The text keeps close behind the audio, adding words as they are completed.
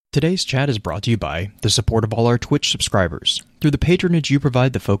Today's chat is brought to you by the support of all our Twitch subscribers. Through the patronage you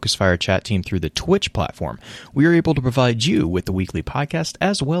provide the Focus Fire chat team through the Twitch platform, we are able to provide you with the weekly podcast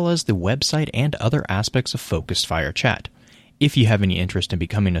as well as the website and other aspects of Focus Fire chat. If you have any interest in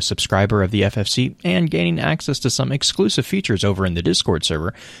becoming a subscriber of the FFC and gaining access to some exclusive features over in the Discord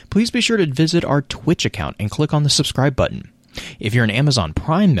server, please be sure to visit our Twitch account and click on the subscribe button. If you're an Amazon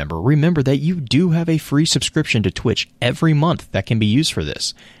Prime member, remember that you do have a free subscription to Twitch every month that can be used for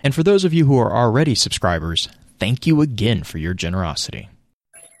this. And for those of you who are already subscribers, thank you again for your generosity.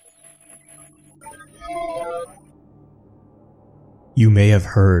 You may have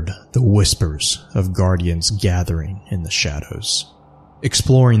heard the whispers of guardians gathering in the shadows,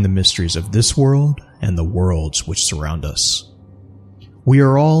 exploring the mysteries of this world and the worlds which surround us. We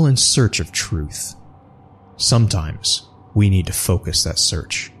are all in search of truth. Sometimes we need to focus that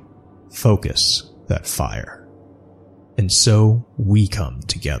search, focus that fire. And so we come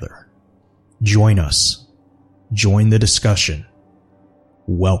together. Join us. Join the discussion.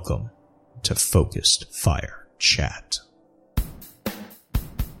 Welcome to Focused Fire Chat.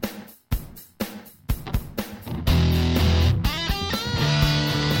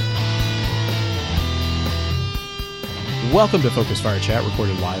 Welcome to Focus Fire Chat,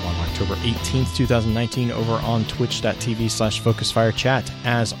 recorded live on October 18th, 2019, over on twitch.tv/FocusFireChat.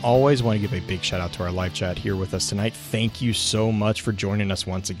 As always, I want to give a big shout out to our live chat here with us tonight. Thank you so much for joining us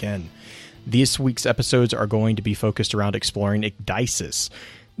once again. This week's episodes are going to be focused around exploring Igdisis.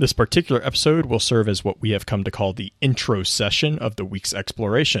 This particular episode will serve as what we have come to call the intro session of the week's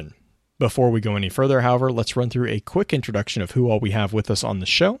exploration. Before we go any further, however, let's run through a quick introduction of who all we have with us on the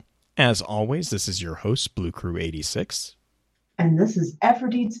show. As always, this is your host, Blue Crew 86. And this is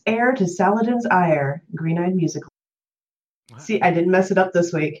Aphrodite's heir to Saladin's ire, Green-Eyed Musical. What? See, I didn't mess it up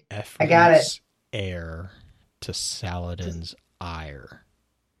this week. I got it. Heir to Saladin's ire.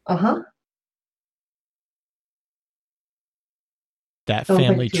 Uh-huh. That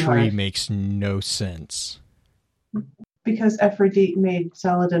family tree makes no sense. Because Aphrodite made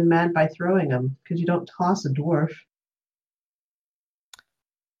Saladin mad by throwing him, because you don't toss a dwarf.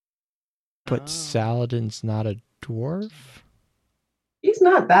 But Saladin's not a dwarf? He's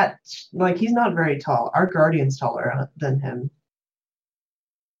not that, he's not very tall. Our Guardian's taller than him.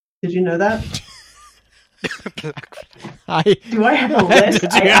 Did you know that? Do I have a list?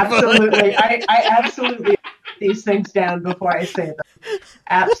 I absolutely write these things down before I say them.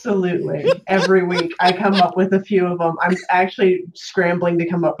 Absolutely. Every week I come up with a few of them. I'm actually scrambling to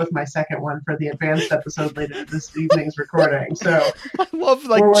come up with my second one for the advanced episode later in this evening's recording. So I love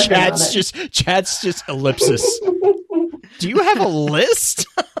Chad's just ellipsis. Do you have a list?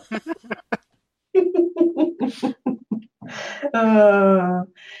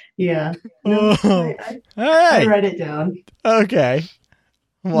 Yeah. No, I write it down. Okay.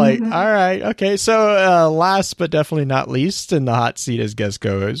 I'm like, all right. Okay. So last but definitely not least, in the hot seat as guest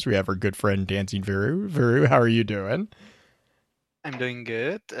co-host, we have our good friend Dancing Viru. Viru, how are you doing? I'm doing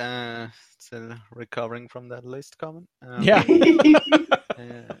good. Still recovering from that list comment. Yeah.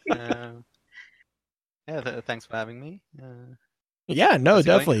 Thanks for having me. Yeah, no,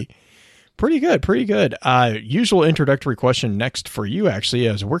 definitely. Pretty good. Usual introductory question next for you, actually,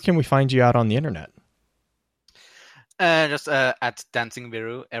 is where can we find you out on the internet? Just at Dancing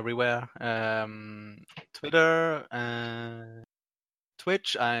Viru everywhere. Twitter,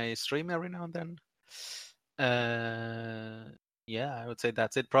 Twitch, I stream every now and then. I would say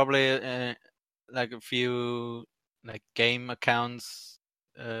that's it. Probably like a few like game accounts.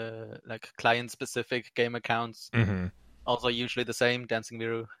 Like client-specific game accounts. Mm-hmm. Also usually the same, Dancing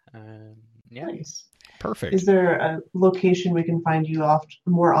Viru. Nice. Perfect. Is there a location we can find you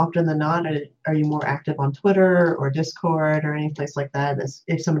more often than not? Are you more active on Twitter or Discord or any place like that?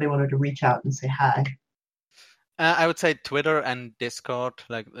 If somebody wanted to reach out and say hi. I would say Twitter and Discord,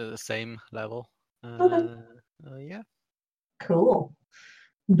 like the same level. Okay. Yeah. Cool.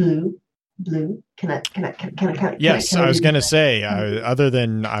 Blue. Can I? Yes, I was going to say,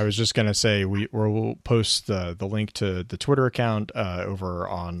 I was just going to say, we'll post the link to the Twitter account over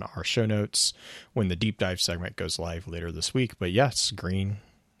on our show notes when the deep dive segment goes live later this week. But yes, Green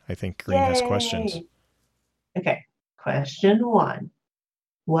has questions. Okay. Question 1.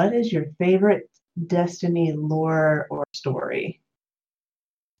 What is your favorite Destiny lore or story?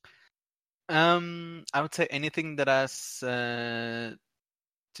 I would say anything that has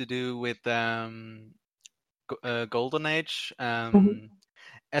to do with Golden Age,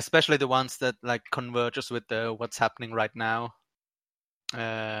 especially the ones that like converges with what's happening right now,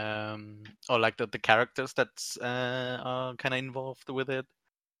 or like the characters that's are kind of involved with it.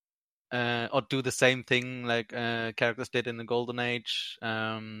 or do the same thing like characters did in the Golden Age.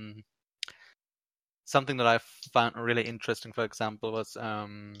 Something that I found really interesting, for example, was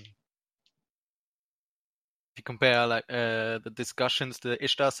if you compare like the discussions the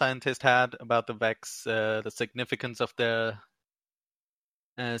Ishtar scientist had about the Vex, the significance of their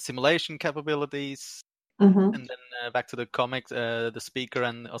simulation capabilities, Mm-hmm. and then back to the comics, the Speaker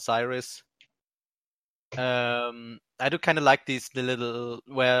and Osiris. I do kind of like the little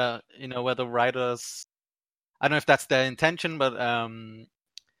where the writers, I don't know if that's their intention, but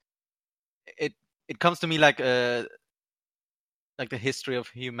it comes to me like the history of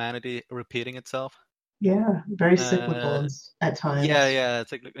humanity repeating itself. Yeah, very cyclical at times. Yeah,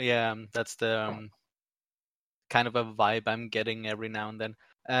 that's the kind of a vibe I'm getting every now and then.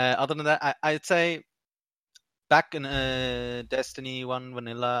 Other than that, I'd say back in Destiny 1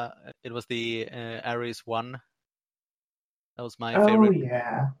 Vanilla, it was the Ares 1. That was my favorite. Oh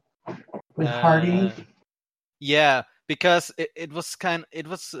yeah, with Hardy. Yeah, because it was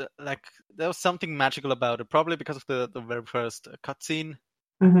like there was something magical about it. Probably because of the very first cutscene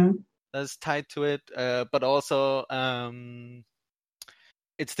that's tied to it, but also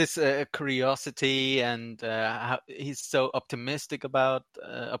it's this curiosity and how he's so optimistic about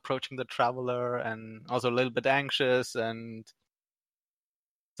approaching the Traveler, and also a little bit anxious, and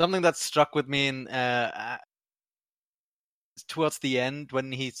something that struck with me in towards the end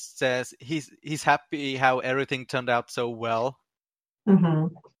when he says he's happy how everything turned out so well.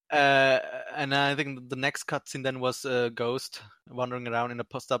 And I think the next cutscene then was Ghost wandering around in a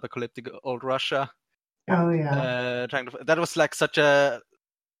post-apocalyptic old Russia. Oh yeah. That was like such a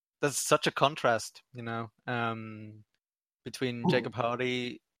contrast, between Jacob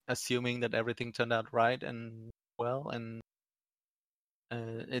Hardy assuming that everything turned out right and well, and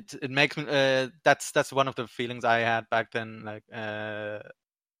it makes me that's one of the feelings I had back then, like well,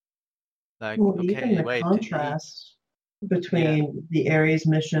 okay, even the wait, contrast between the Ares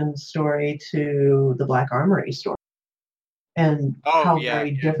mission story to the Black Armory story, and how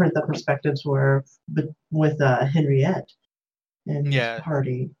very different the perspectives were with Henriette and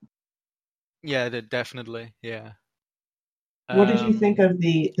Hardy. Yeah, definitely. Yeah. What did you think of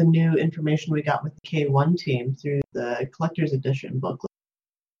the new information we got with the K1 team through the collector's edition booklet?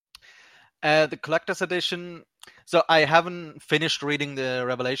 The collector's edition. So I haven't finished reading the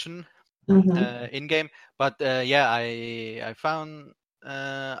Revelation in game, but I found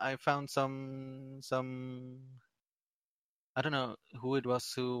some. I don't know who it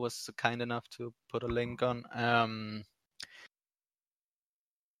was who was kind enough to put a link on.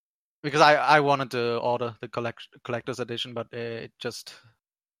 Because I wanted to order the collector's edition, but it just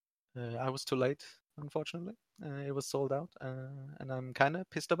I was too late, unfortunately. It was sold out, and I'm kind of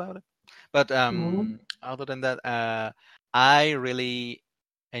pissed about it. But other than that, I really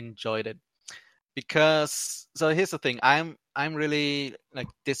enjoyed it, because here's the thing: I'm really like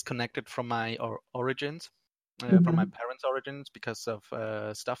disconnected from my origins, from my parents' origins, because of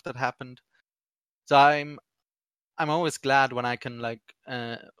stuff that happened. So I'm always glad when I can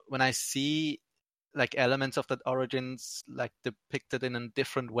when I see like elements of that origins like depicted in a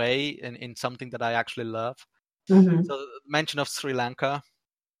different way in something that I actually love. So the mention of Sri Lanka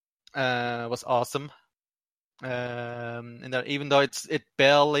was awesome. And that, even though it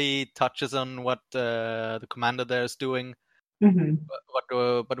barely touches on what the commander there is doing,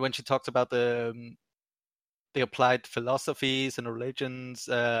 but when she talks about the applied philosophies and religions,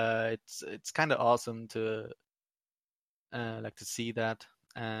 it's kind of awesome to to see that.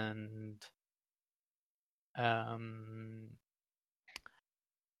 And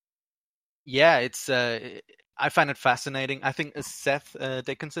it's I find it fascinating. I think Seth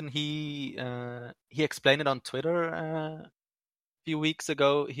Dickinson, he explained it on Twitter a few weeks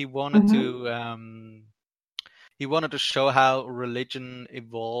ago. He wanted to show how religion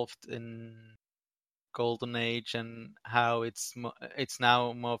evolved in Golden Age, and how it's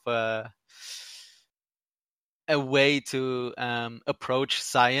now more of a way to approach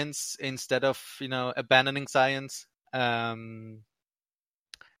science instead of abandoning science,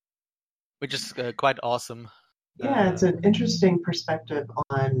 which is quite awesome. Yeah, it's an interesting perspective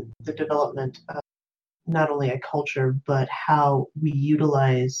on the development of not only a culture, but how we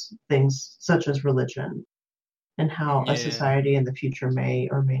utilize things such as religion, and how a society in the future may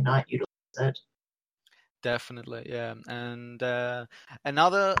or may not utilize it. Definitely, yeah. And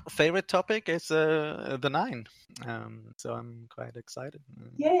another favorite topic is the 9. So I'm quite excited.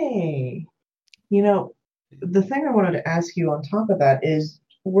 Yay! The thing I wanted to ask you on top of that is,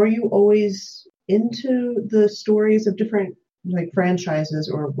 were you always into the stories of different like franchises,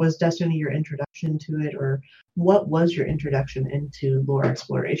 or was Destiny your introduction to it, or what was your introduction into lore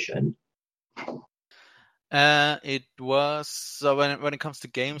exploration? It was so when it comes to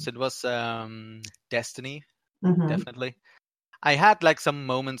games, it was Destiny, definitely. I had like some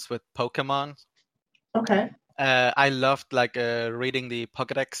moments with Pokemon. Okay. I loved like reading the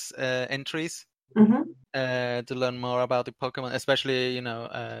Pokédex entries to learn more about the Pokemon. Especially,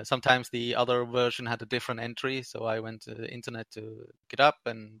 sometimes the other version had a different entry, so I went to the internet to look it up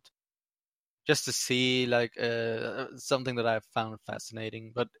and just to see like something that I found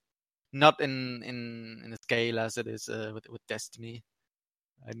fascinating, but not in a scale as it is with Destiny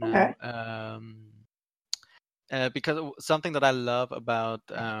right now. Okay. Because something that I love about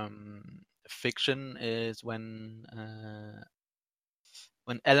fiction is when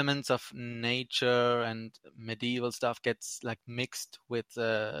elements of nature and medieval stuff gets like mixed with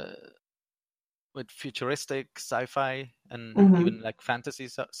futuristic sci-fi and even like fantasy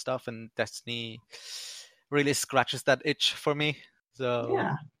stuff, and Destiny really scratches that itch for me. So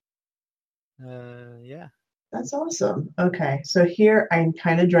yeah. That's awesome. Okay, so here I'm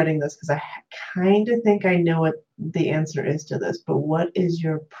kind of dreading this because I kind of think I know what the answer is to this, but what is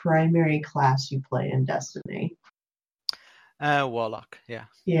your primary class you play in Destiny? Warlock, yeah.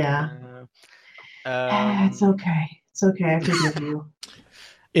 Yeah. It's okay. It's okay. I forgive you.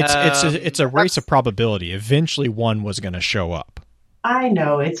 It's a race of probability. Eventually one was going to show up. I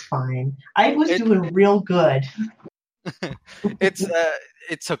know, it's fine. I was doing real good.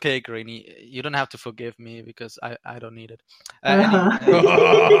 It's okay, Greeny. You don't have to forgive me because I don't need it.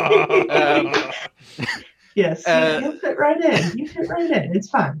 Yes, you fit right in. You fit right in. It's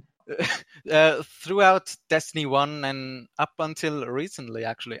fine. Throughout Destiny 1 and up until recently,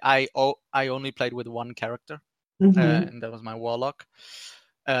 actually, I only played with one character, and that was my Warlock.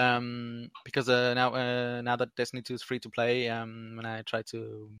 Because now that Destiny 2 is free to play, when I try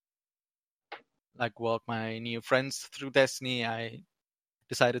to like walk my new friends through Destiny, I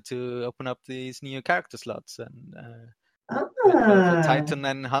decided to open up these new character slots and for Titan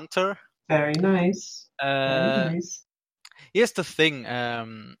and Hunter. Very nice. Very nice. Here's the thing.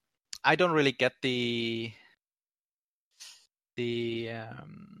 I don't really get the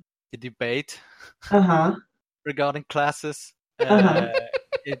debate regarding classes.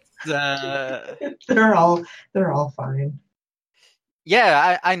 It's they're all fine.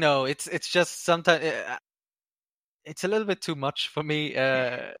 Yeah, I know. It's just sometimes it's a little bit too much for me.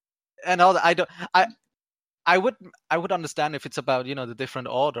 And all I would understand if it's about the different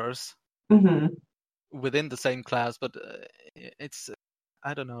orders within the same class, but it's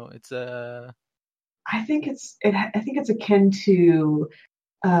I don't know. It's I think it's akin to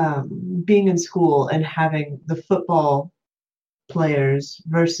being in school and having the football players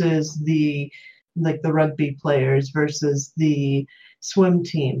versus the rugby players versus the swim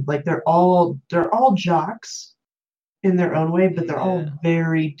team. Like they're all jocks in their own way, but they're all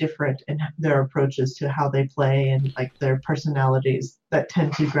very different in their approaches to how they play and like their personalities that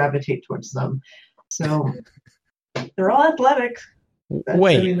tend to gravitate towards them. So they're all athletic.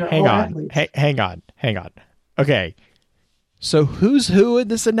 Hang on. Okay. So who's who in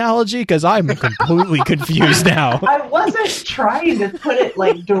this analogy? Because I'm completely confused now. I wasn't trying to put it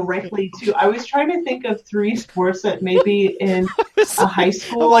like directly to. I was trying to think of three sports that maybe in a high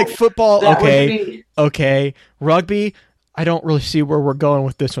school. Like football, okay. Rugby, I don't really see where we're going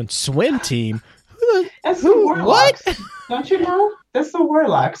with this one. Swim team, that's the Warlocks. What? Don't you know? That's the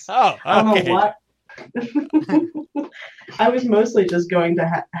Warlocks. Oh, okay. I don't know what. I was mostly just going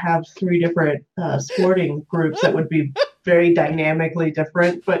to have three different sporting groups that would be very dynamically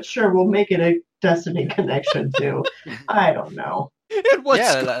different, but sure, we'll make it a Destiny connection too. I don't know. And what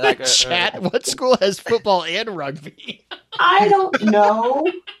school, what school has football and rugby? I don't know.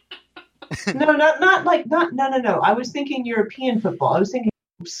 No. I was thinking European football. I was thinking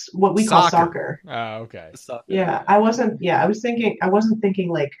what we call soccer. Oh, okay. Soccer. Yeah, I wasn't thinking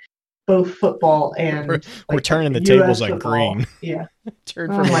like both football and we're turning the tables on Green. Yeah.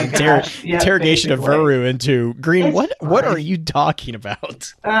 Turn from interrogation of Vuru into Green. It's what are you talking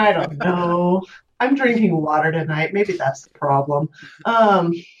about? I don't know. I'm drinking water tonight. Maybe that's the problem.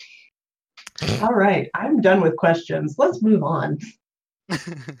 All right. I'm done with questions. Let's move on.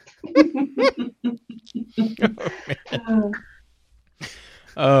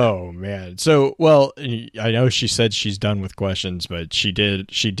 Oh man. So, well, I know she said she's done with questions, but she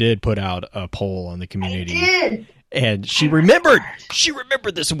did put out a poll on the community. I did. And she remembered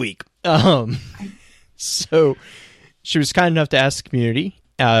this week. So she was kind enough to ask the community.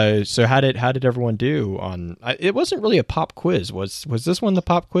 So how did everyone do on it wasn't really a pop quiz. Was this one the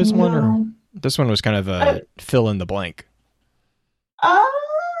pop quiz one, or this one was kind of a fill in the blank?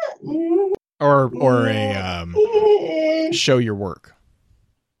 Mm, or a show your work.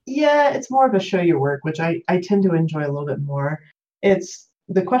 Yeah, it's more of a show your work, which I tend to enjoy a little bit more.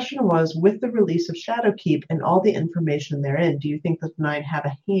 The question was, with the release of Shadowkeep and all the information therein, do you think that the Nine have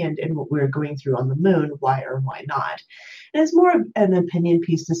a hand in what we're going through on the moon? Why or why not? And it's more of an opinion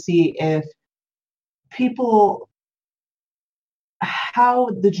piece to see if people,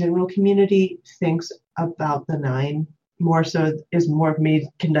 how the general community thinks about the Nine. More so is more of me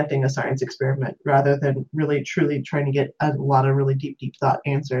conducting a science experiment rather than really truly trying to get a lot of really deep thought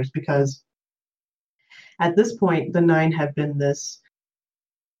answers, because at this point the Nine have been this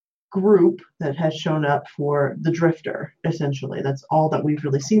group that has shown up for the Drifter, essentially. That's all that we've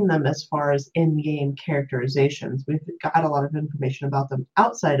really seen them as far as in-game characterizations. We've got a lot of information about them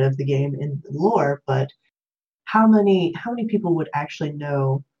outside of the game in the lore, but how many people would actually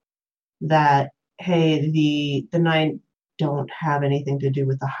know that, hey, the Nine don't have anything to do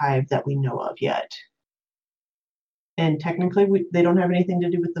with the Hive that we know of yet? And technically, they don't have anything to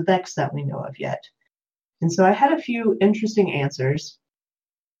do with the Vex that we know of yet. And so I had a few interesting answers,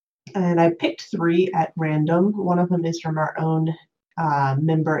 and I picked 3 at random. One of them is from our own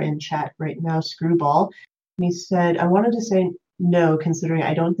member in chat right now, Screwball. And he said, I wanted to say no, considering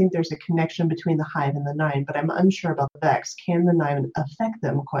I don't think there's a connection between the Hive and the Nine, but I'm unsure about the Vex. Can the Nine affect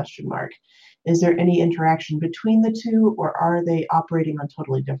them? ? Is there any interaction between the two, or are they operating on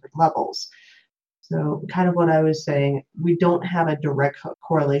totally different levels? So kind of what I was saying, we don't have a direct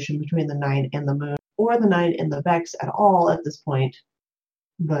correlation between the Nine and the Moon, or the Nine and the Vex at all at this point,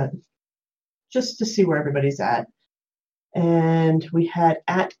 but just to see where everybody's at. And we had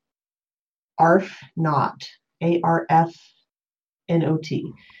at ARFNOT, ARFNOT.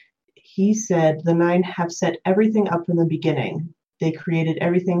 He said the Nine have set everything up from the beginning. They created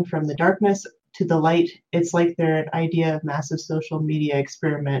everything from the darkness to the light. It's like their idea of massive social media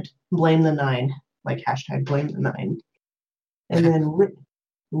experiment. Blame the Nine, like hashtag blame the Nine. And then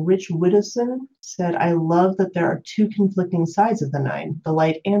Rich Widdowson said, I love that there are 2 conflicting sides of the Nine. The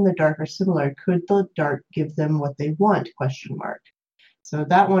light and the dark are similar. Could the dark give them what they want? ? So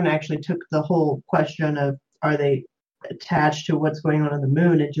that one actually took the whole question of, are they attached to what's going on the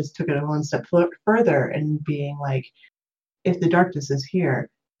moon, and just took it one step further and being like, if the darkness is here,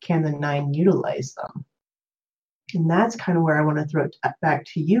 can the Nine utilize them? And that's kind of where I want to throw it back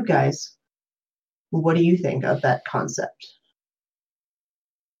to you guys. What do you think of that concept?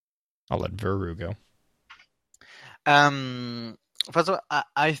 I'll let Veru go. First of all,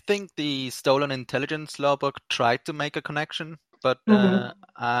 I think the Stolen Intelligence Lawbook tried to make a connection, but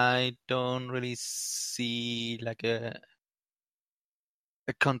I don't really see like a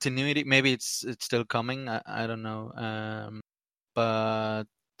continuity. Maybe it's still coming. I don't know. But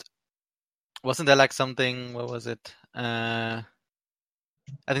wasn't there like something? What was it? I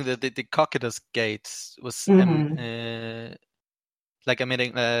think the Cocytus Gates was like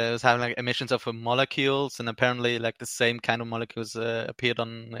emitting, was having like emissions of molecules, and apparently like the same kind of molecules appeared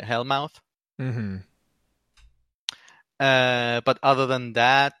on Hellmouth. Mm-hmm. But other than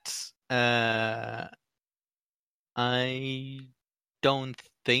that, I don't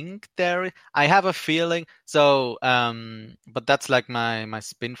think there. I have a feeling. So, but that's like my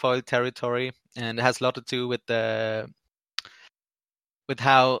spinfoil territory, and it has a lot to do with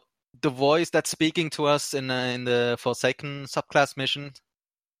how the voice that's speaking to us in the Forsaken subclass mission,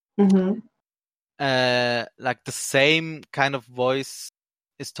 like the same kind of voice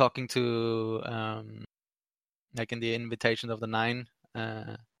is talking to, like in the Invitation of the Nine,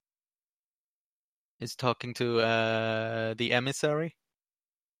 is talking to the emissary,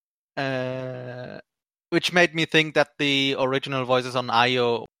 which made me think that the original voices on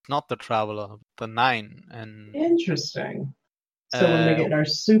Io, not the Traveler, the Nine. And interesting. So when we get our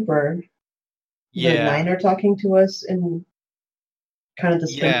super, the Nine are talking to us in kind of the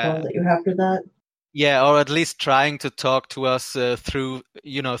spinfoil that you have for that? Yeah, or at least trying to talk to us through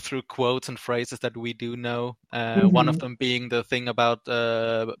quotes and phrases that we do know. One of them being the thing about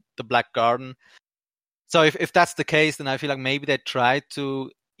the Black Garden. So if that's the case, then I feel like maybe they tried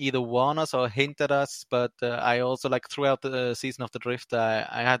to either warn us or hint at us. But I also, like, throughout the season of the Drift, I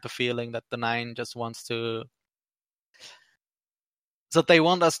had the feeling that the Nine just wants to. So they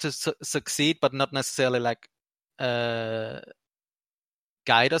want us to succeed, but not necessarily like guide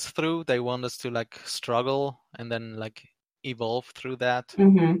us through. They want us to like struggle and then like evolve through that.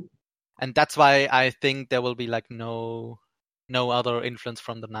 And that's why I think there will be like no other influence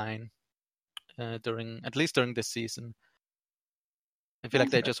from the Nine at least during this season. I feel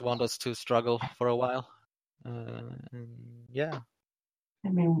like they just want us to struggle for a while. Yeah. I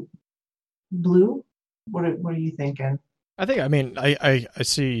mean, Blue, what are you thinking? I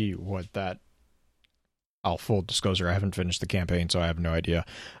see what that. Full disclosure, I haven't finished the campaign, so I have no idea.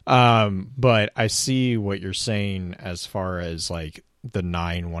 But I see what you're saying as far as like the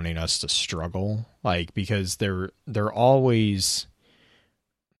 9 wanting us to struggle, like because they're always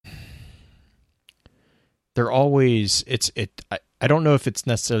I don't know if it's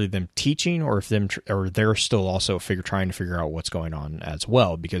necessarily them teaching or if they're still also trying to figure out what's going on as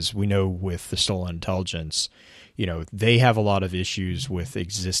well, because we know with the stolen intelligence, they have a lot of issues with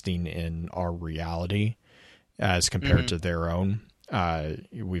existing in our reality as compared to their own.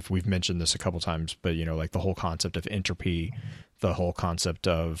 We've mentioned this a couple times, but like the whole concept of entropy, the whole concept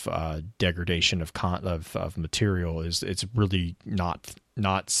of degradation of material it's really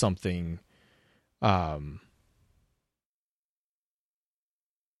not something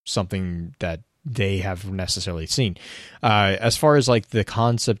something that they have necessarily seen. As far as like the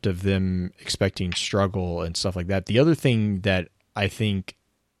concept of them expecting struggle and stuff like that, the other thing that I think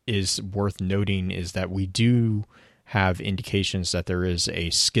is worth noting is that we do have indications that there is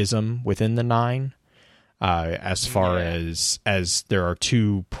a schism within the 9, as far as there are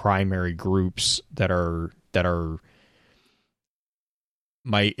 2 primary groups that are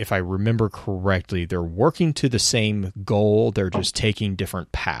if I remember correctly, they're working to the same goal, they're just taking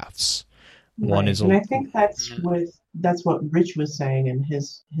different paths. One is, and I think that's what Rich was saying in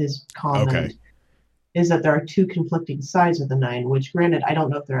his comment. Okay. Is that there are 2 conflicting sides of the 9, which granted, I don't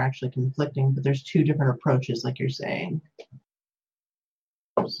know if they're actually conflicting, but there's 2 different approaches, like you're saying.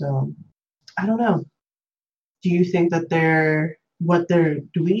 So, I don't know. Do you think that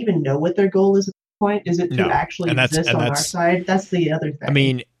do we even know what their goal is at this point? Is it to actually exist on our side? That's the other thing. I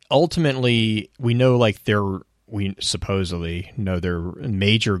mean, ultimately, we know like we supposedly know their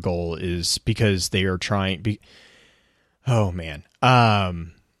major goal is because they are trying, oh man.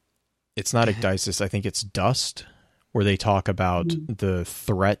 It's not Ecdysis, I think it's Dust, where they talk about the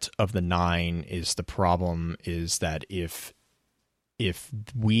threat of the 9 is the problem is that if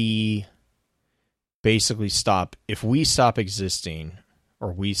we basically stop existing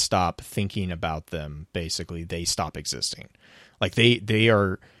or we stop thinking about them, basically they stop existing. Like they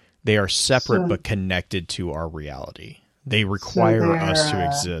are separate but connected to our reality. They require us to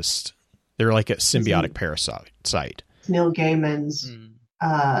exist. They're like a symbiotic parasite. Neil Gaiman's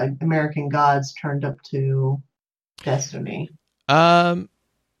American Gods turned up to Destiny.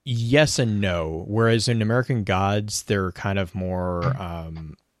 Yes and no. Whereas in American Gods, they're kind of more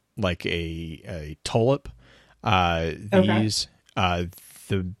like a tulip. These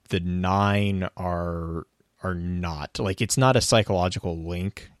the 9 are not, like, it's not a psychological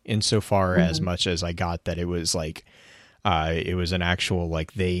link insofar as much as I got that it was like it was an actual,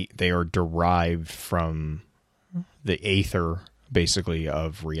 like, they are derived from the aether, basically,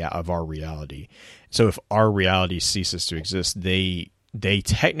 of our reality. So if our reality ceases to exist, they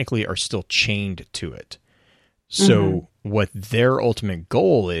technically are still chained to it. So what their ultimate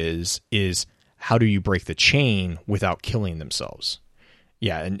goal is how do you break the chain without killing themselves?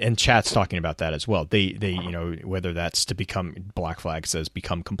 Yeah, and chat's talking about that as well. They whether that's to become, Black Flag says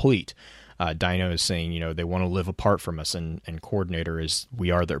become complete. Dino is saying, they want to live apart from us, and Coordinator is, we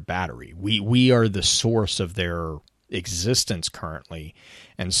are their battery. We are the source of their existence currently.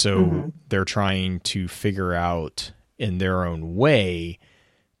 And so they're trying to figure out in their own way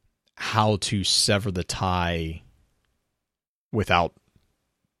how to sever the tie without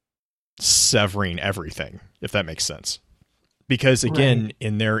severing everything, if that makes sense. Because again,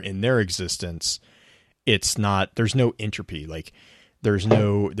 in their existence, it's not, there's no entropy. Like there's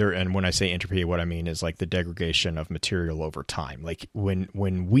no there, and when I say entropy, what I mean is like the degradation of material over time. Like when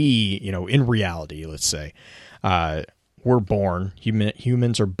we, in reality, let's say, we're born,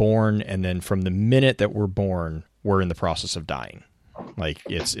 humans are born, and then from the minute that we're born, we're in the process of dying. Like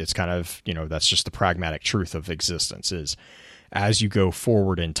it's kind of, that's just the pragmatic truth of existence, is as you go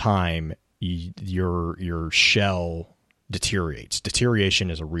forward in time, your shell deteriorates. Deterioration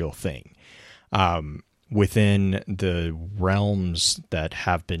is a real thing. Within the realms that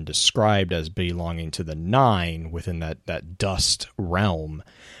have been described as belonging to the 9, within that dust realm,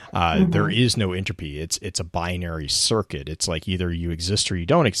 there is no entropy. It's a binary circuit. It's like either you exist or you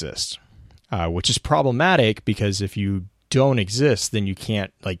don't exist, which is problematic, because if you don't exist, then you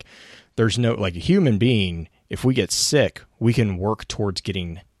can't, like, there's no, like, a human being, if we get sick, we can work towards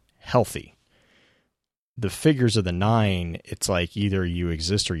getting healthy. The figures of the 9, it's like either you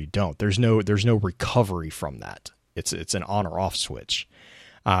exist or you don't. There's no recovery from that. It's an on or off switch,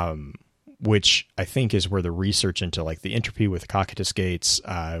 which I think is where the research into like the entropy with the Cocytus gates,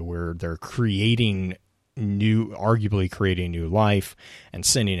 where they're creating, arguably creating new life and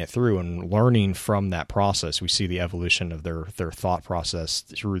sending it through and learning from that process. We see the evolution of their thought process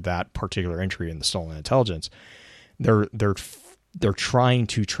through that particular entry in the Stolen Intelligence. They're trying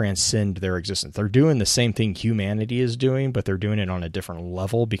to transcend their existence. They're doing the same thing humanity is doing, but they're doing it on a different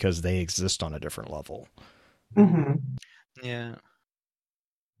level because they exist on a different level. Mm-hmm. Yeah.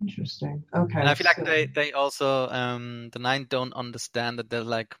 Interesting. Okay. And I feel like they also the Nine don't understand that there's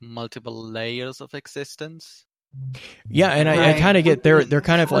like multiple layers of existence. Yeah, and I kind of get they're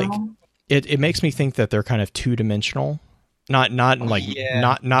kind of like it makes me think that they're kind of two-dimensional. Not like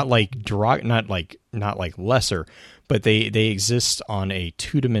lesser, but they exist on a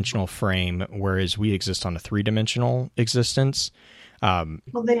two-dimensional frame, whereas we exist on a three-dimensional existence. Well,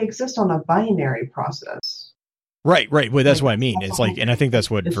 they exist on a binary process. Right. Well, that's what I mean. It's like, and I think that's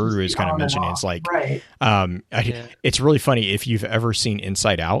what Veru is kind of mentioning. It's like, it's really funny if you've ever seen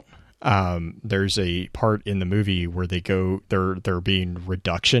Inside Out. There's a part in the movie where they're being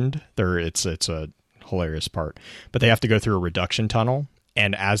reductioned. It's a hilarious part, but they have to go through a reduction tunnel,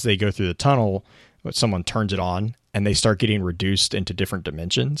 and as they go through the tunnel, someone turns it on, and they start getting reduced into different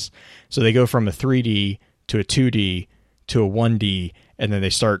dimensions. So they go from a 3D to a 2D to a 1D, and then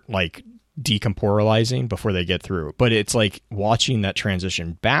they start like decomporalizing before they get through. But it's like watching that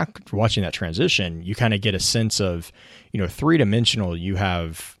transition, you kind of get a sense of, three-dimensional, you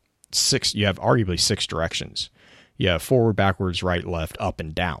have arguably six directions. You have forward, backwards, right, left, up,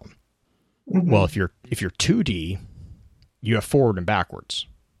 and down. Mm-hmm. Well, if you're 2D, you have forward and backwards.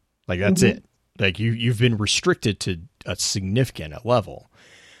 Like that's it. Like you've been restricted to a significant level.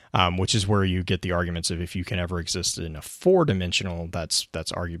 Which is where you get the arguments of if you can ever exist in a four-dimensional, that's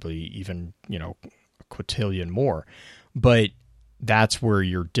arguably even, a quintillion more. But that's where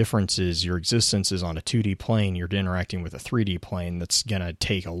your difference is. Your existence is on a 2D plane. You're interacting with a 3D plane that's going to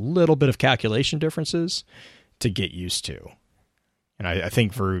take a little bit of calculation differences to get used to. And I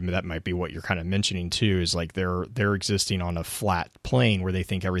think for that might be what you're kind of mentioning too, is like they're existing on a flat plane where they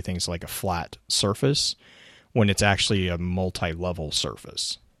think everything's like a flat surface when it's actually a multi-level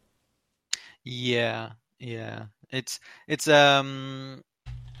surface. Yeah. It's also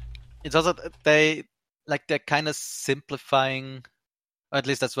they're kind of simplifying, or at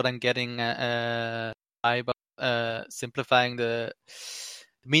least that's what I'm getting simplifying the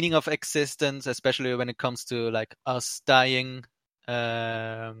meaning of existence, especially when it comes to like us dying.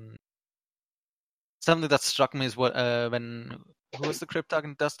 Something that struck me is what when who was the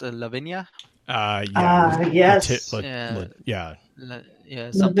cryptarch dust? Lavinia. Yes. Something. Yeah.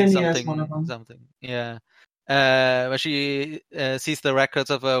 Where she sees the records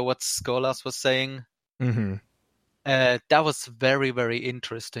of what Skolas was saying. Mm-hmm. That was very, very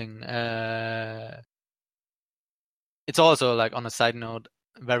interesting. It's also like on a side note,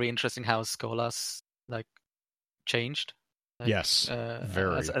 very interesting how Skolas like changed. Like, yes,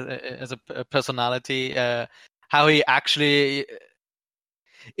 very as a personality. How he actually,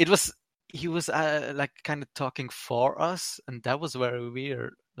 he was like kind of talking for us, and that was very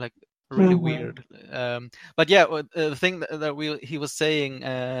weird, like really weird. But yeah, the thing that he was saying,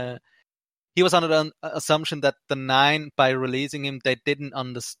 he was under the assumption that the Nine, by releasing him, they didn't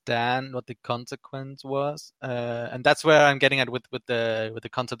understand what the consequence was, and that's where I'm getting at with the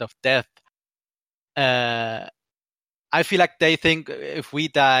concept of death. I feel like they think if we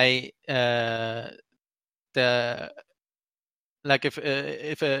die, if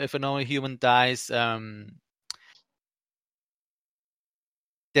a normal human dies,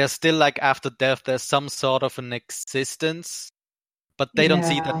 there's still like after death, there's some sort of an existence, but they don't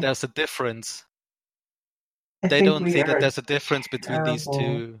see that there's a difference. They don't see that there's a difference between these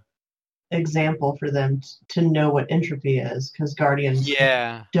two. Example for them to know what entropy is, because Guardians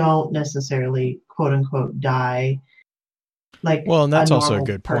don't necessarily quote unquote die. Well, and that's also a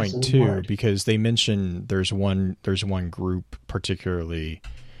good point too, because they mention there's one group particularly.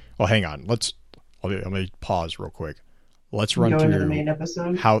 Well, hang on. Let me pause real quick. Let's run through the main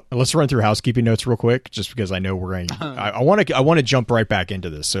episode. Let's run through housekeeping notes real quick, just because I know we're going. I want to jump right back into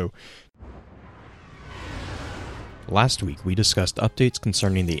this. So, last week we discussed updates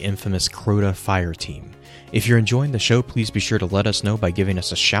concerning the infamous Crota Fire Team. If you're enjoying the show, please be sure to let us know by giving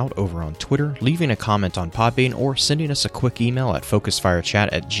us a shout over on Twitter, leaving a comment on Podbean, or sending us a quick email at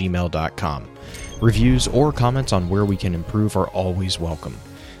focusfirechat@gmail.com. Reviews or comments on where we can improve are always welcome.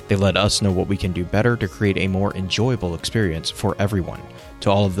 They let us know what we can do better to create a more enjoyable experience for everyone.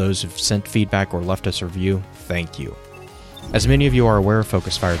 To all of those who've sent feedback or left us a review, thank you. As many of you are aware,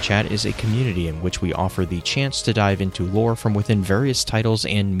 Focus Fire Chat is a community in which we offer the chance to dive into lore from within various titles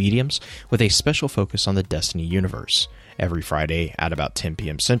and mediums with a special focus on the Destiny universe. Every Friday at about 10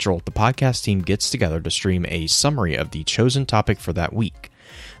 p.m. Central, the podcast team gets together to stream a summary of the chosen topic for that week.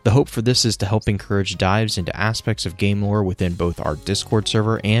 The hope for this is to help encourage dives into aspects of game lore within both our Discord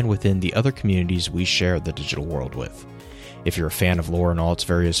server and within the other communities we share the digital world with. If you're a fan of lore in all its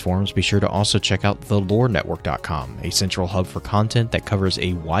various forms, be sure to also check out thelorenetwork.com, a central hub for content that covers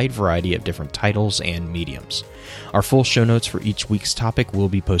a wide variety of different titles and mediums. Our full show notes for each week's topic will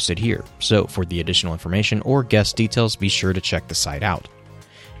be posted here, so for the additional information or guest details, be sure to check the site out.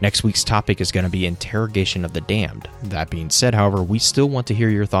 Next week's topic is going to be Interrogation of the Damned. That being said, however, we still want to hear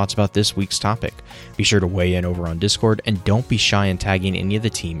your thoughts about this week's topic. Be sure to weigh in over on Discord, and don't be shy in tagging any of the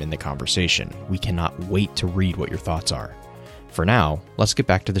team in the conversation. We cannot wait to read what your thoughts are. For now, let's get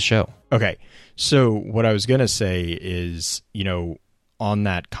back to the show. Okay, so what I was going to say is, on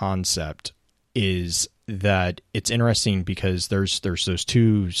that concept is that it's interesting because there's those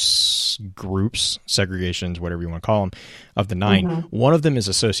two groups, segregations, whatever you want to call them, of the 9. Mm-hmm. One of them is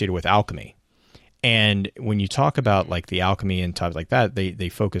associated with alchemy. And when you talk about like the alchemy and types like that, they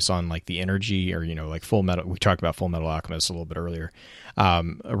focus on like the energy or, like Full Metal. We talked about Full Metal Alchemist a little bit earlier. A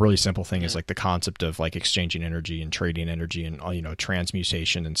really simple thing is like the concept of like exchanging energy and trading energy and,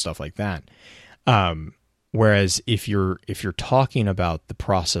 transmutation and stuff like that. Whereas if you're talking about the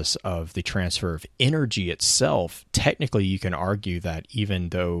process of the transfer of energy itself, technically you can argue that even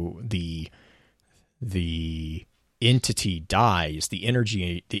though the entity dies, the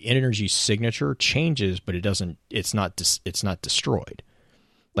energy signature changes, but it's not destroyed.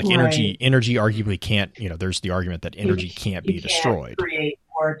 Like right. energy arguably can't, there's the argument that energy can't be destroyed. Create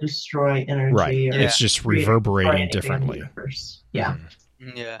or destroy energy. Right. It's just reverberating differently. Yeah.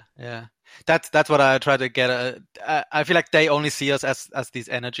 Yeah. That's what I try to get at. I feel like they only see us as these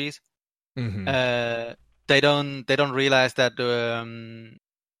energies. Mm-hmm. They don't realize that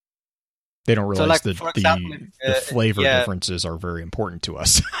they don't realize that the flavor differences are very important to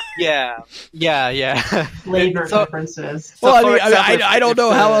us. Yeah. Flavor differences. Well, I don't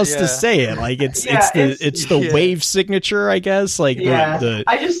know how else to say it. Like it's the wave signature, I guess. Like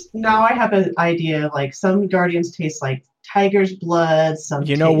now I have an idea. Like some guardians taste like tiger's blood. Some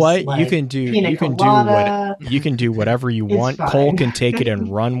you know what like you can do. You can do whatever you want. Fine. Cole can take it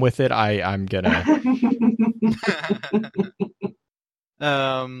and run with it. I'm gonna.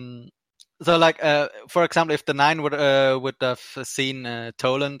 So, like, for example, if the 9 would have seen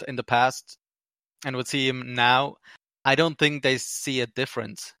Toland in the past and would see him now, I don't think they see a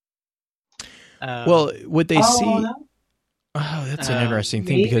difference. Well, would they see? No? Oh, that's an interesting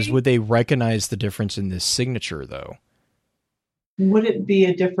thing, because would they recognize the difference in this signature, though? Would it be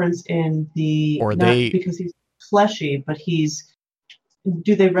a difference in because he's fleshy, but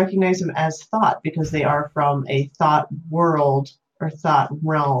do they recognize him as thought because they are from a thought world or thought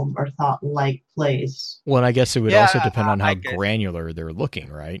realm or thought-like place? Well, and I guess it would also depend on how granular they're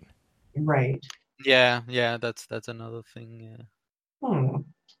looking, right? Right. Yeah, that's another thing. Yeah.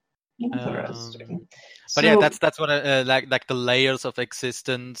 Interesting. But yeah, that's what like the layers of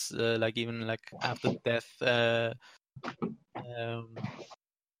existence, like even like after death.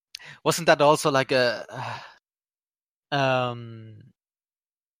 Wasn't that also like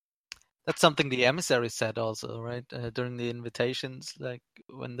that's something the emissary said also, right? During the invitations, like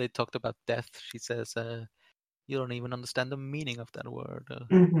when they talked about death, she says, "You don't even understand the meaning of that word."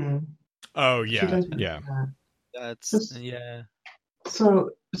 Mm-hmm. Oh yeah. That's yeah. So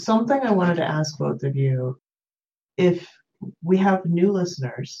something I wanted to ask both of you, if we have new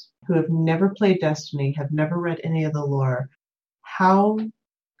listeners who have never played Destiny, have never read any of the lore,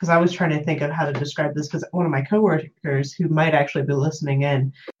 because I was trying to think of how to describe this, because one of my coworkers who might actually be listening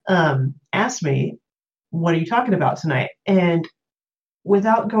in asked me, what are you talking about tonight? And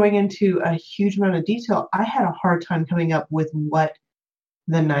without going into a huge amount of detail, I had a hard time coming up with what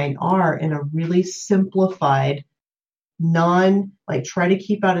the 9 are in a really simplified, try to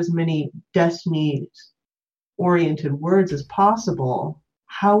keep out as many Destiny-oriented words as possible.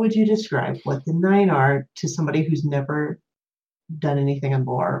 How would you describe what the 9 are to somebody who's never done anything on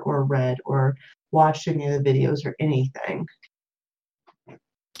lore or read or watched any of the videos or anything?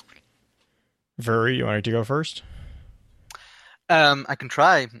 Vuri, you wanted to go first? I can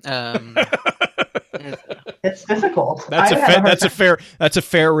try. It's difficult. That's a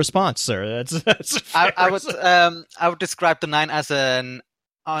fair response, sir. I would describe the 9 as an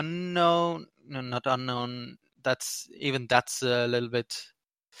unknown. No, not unknown. That's a little bit.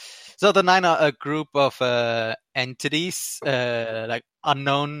 So the 9 are a group of entities, like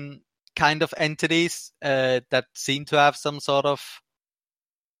unknown kind of entities that seem to have some sort of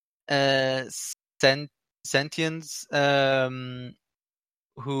sentience,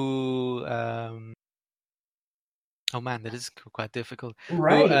 who Oh man, that is quite difficult.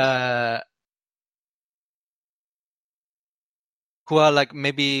 Right. Who are like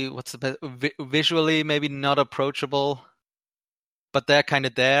maybe what's the best visually maybe not approachable, but they're kind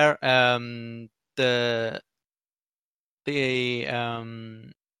of there. The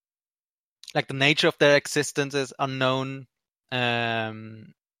like the nature of their existence is unknown.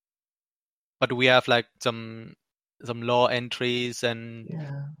 But we have like some law entries and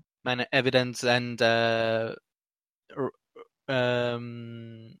evidence and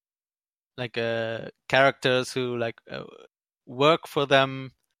like characters who like work for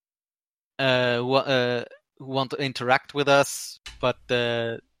them, who want to interact with us, but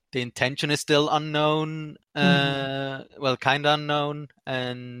the intention is still unknown. Well, kind of unknown,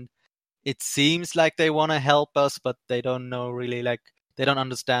 and it seems like they want to help us, but they don't know really. Like they don't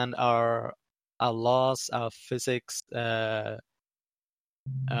understand our laws, our physics, and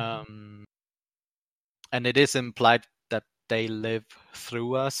it is implied that they live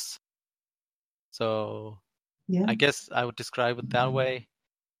through us. So I guess I would describe it that way.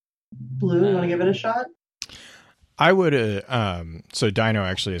 Blue, you want to give it a shot? I would. So Dino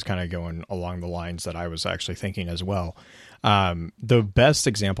actually is kind of going along the lines that I was actually thinking as well. The best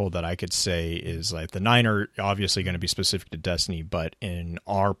example that I could say is like the 9 are obviously going to be specific to Destiny, but in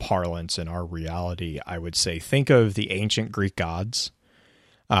our parlance, in our reality, I would say think of the ancient Greek gods,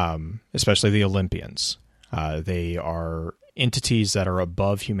 especially the Olympians. They are entities that are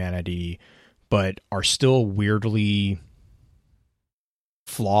above humanity, but are still weirdly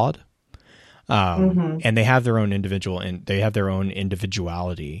flawed. And they have their own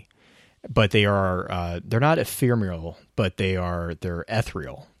individuality, but they are they're not ephemeral, but they're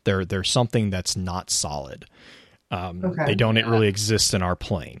ethereal. They're something that's not solid. They don't really exist in our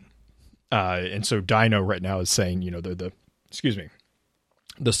plane. And so Dino right now is saying, you know, they're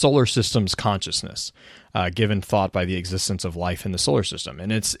the solar system's consciousness, given thought by the existence of life in the solar system.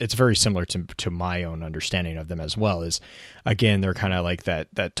 And it's very similar to my own understanding of them as well. Is again, they're kind of like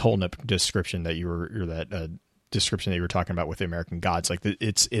that Tolnep description that you were description that you were talking about with the American gods. Like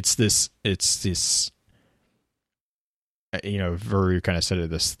it's this you know, Veru kind of said it,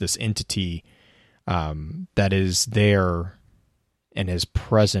 this entity that is there and is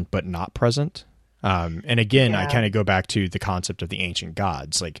present but not present. And again, I kind of go back to the concept of the ancient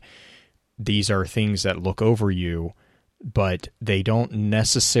gods. Like these are things that look over you, but they don't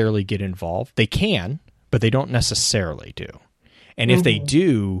necessarily get involved. They can, but they don't necessarily do. And if they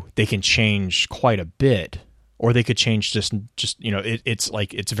do, they can change quite a bit, or they could change just you know, it's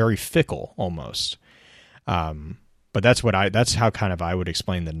like it's very fickle almost. But that's how kind of I would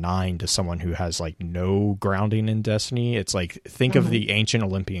explain the 9 to someone who has like no grounding in Destiny. It's like think of the ancient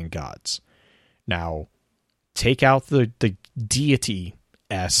Olympian gods. Now, take out the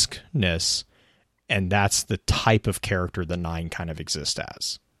deity-esque-ness, and that's the type of character the 9 kind of exist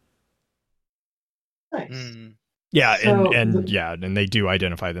as. Nice. Yeah, so and they do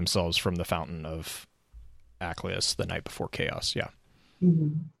identify themselves from the Fountain of Acleus, the night before chaos. Yeah.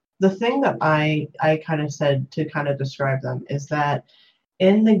 The thing that I kind of said to kind of describe them is that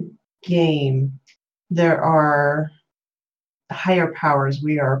in the game there are higher powers.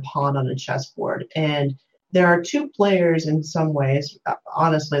 We are a pawn on a chessboard, and there are 2 players in some ways.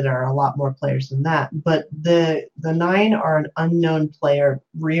 Honestly, there are a lot more players than that, but the 9 are an unknown player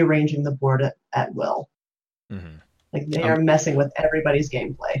rearranging the board at will. Like they are messing with everybody's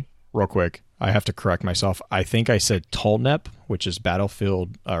gameplay. Real quick, I have to correct myself. I think I said Tolnep, which is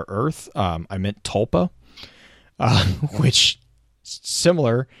Battlefield Earth. I meant Tulpa, which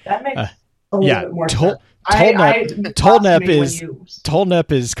similar. That makes a little bit more sense.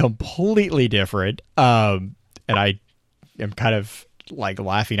 Tolnep is completely different, and I am kind of like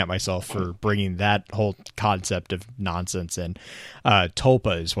laughing at myself for bringing that whole concept of nonsense in.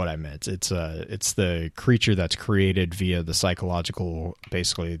 Tulpa is what I meant. It's the creature that's created via the psychological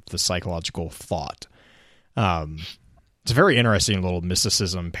thought. It's a very interesting little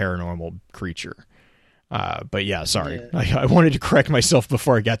mysticism paranormal creature. But yeah, sorry. Yeah. I wanted to correct myself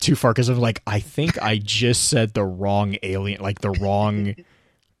before I got too far because I'm like, I think I just said the wrong alien, like the wrong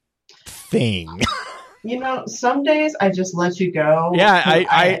thing. You know, some days I just let you go. Yeah,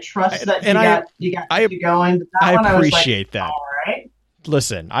 I trust that you got going. But I appreciate that. All right.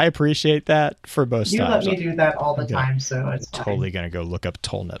 Listen, I appreciate that for most times. You let me do that all the time, so it's totally going to go look up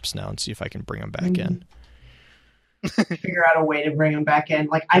Tolneps now and see if I can bring them back in. Figure out a way to bring them back in.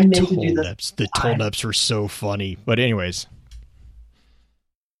 Like I meant to do this. The Tolneps were so funny, but anyways.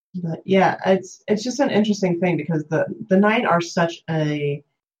 But yeah, it's just an interesting thing because the 9 are such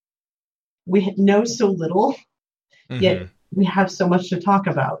we know so little, yet we have so much to talk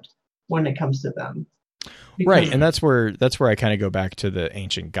about when it comes to them. Right, and that's where I kind of go back to the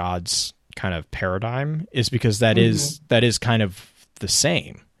ancient gods kind of paradigm, is because that is kind of the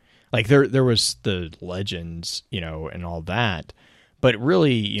same. Like there was the legends, and all that, but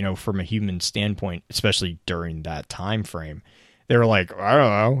really, from a human standpoint, especially during that time frame, they were like, I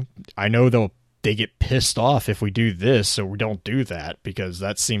don't know, I know they get pissed off if we do this, so we don't do that because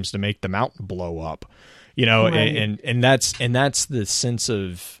that seems to make the mountain blow up, right. and that's the sense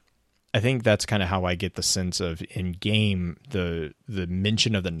of. I think that's kind of how I get the sense of in game, the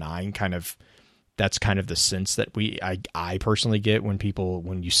mention of the 9 kind of, that's kind of the sense that I personally get when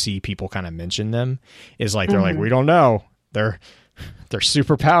you see people kind of mention them, is like, they're like, we don't know. They're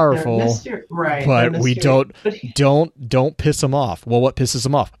super powerful, right? But we don't piss them off. Well, what pisses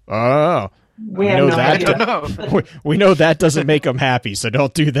them off? Oh, we know no that. We know that doesn't make them happy. So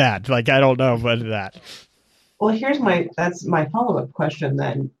don't do that. Like, I don't know about that. Well, that's my follow-up question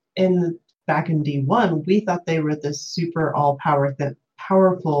then. Back in D1, we thought they were this super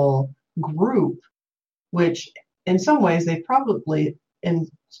powerful group, which in some ways they probably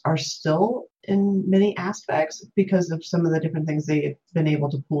are still in many aspects because of some of the different things they've been able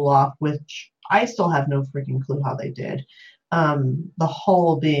to pull off, which I still have no freaking clue how they did. The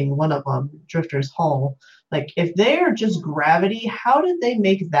hull being one of them, Drifter's hull. Like, if they are just gravity, how did they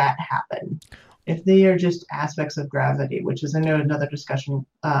make that happen? If they are just aspects of gravity, which is, I know, another discussion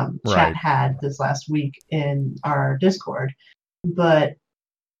Chat had this last week in our Discord. But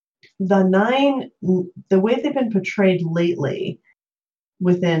the 9, the way they've been portrayed lately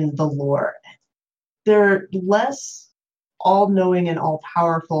within the lore, they're less all-knowing and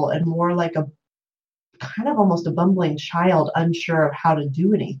all-powerful and more like a kind of almost a bumbling child, unsure of how to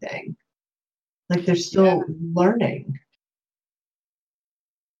do anything. Like, they're still learning.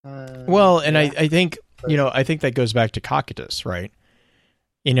 Well, and I think, I think that goes back to Cocytus, right?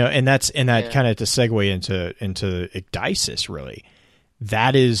 And that kind of to segue into Ecdysis, really.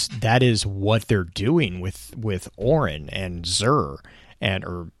 That is what they're doing with Orin and Zur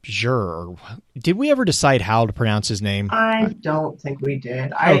or Zur. Did we ever decide how to pronounce his name? I don't think we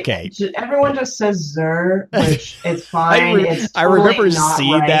did. Okay. Everyone just says Zur, which is fine. I remember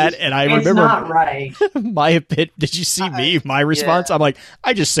seeing that, and I remember not right. My opinion. Did you see my response? Yeah. I'm like,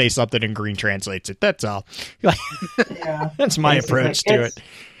 I just say something and Green translates it. That's all. That's my approach to it.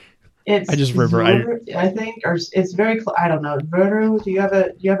 I just remember. I think, or it's very. I don't know. Veru, do you have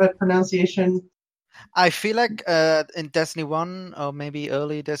a pronunciation? I feel like in Destiny 1 or maybe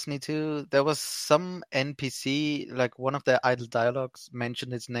early Destiny 2, there was some NPC, like one of the idle dialogues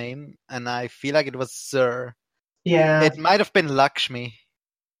mentioned his name, and I feel like it was Zur. Yeah. It might have been Lakshmi.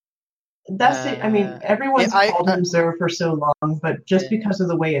 That's it. I mean, everyone's called him Zur for so long, but just because of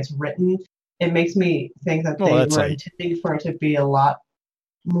the way it's written, it makes me think that they were intending for it to be a lot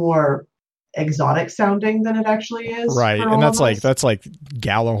more exotic sounding than it actually is. Right, and that's like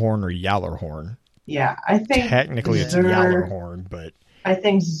Gjallarhorn or Yallarhorn. Yeah, I think technically it's Yallarhorn, but I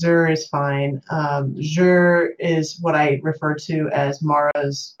think Zur is fine. Zur is what I refer to as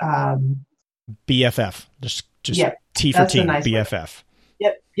Mara's BFF. Just T for T, nice BFF.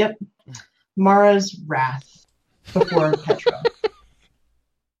 Word. Yep. Mara's wrath before Petra,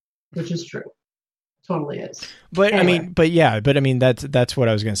 which is true. Totally is. But anyway. I mean, that's what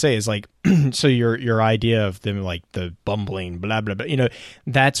I was going to say is like, so your idea of them like the bumbling blah blah blah,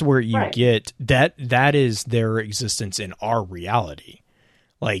 that's where you get that is their existence in our reality.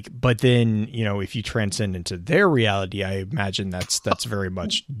 Like, but then if you transcend into their reality, I imagine that's very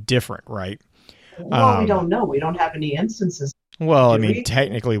much different, right? Well, we don't know. We don't have any instances. Well, I mean,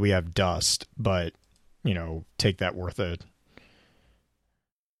 technically we have dust, but take that worth a.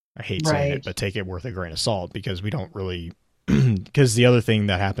 I hate saying it, but take it with a grain of salt because we don't really. Because the other thing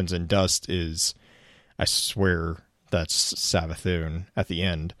that happens in Dust is, I swear that's Savathun at the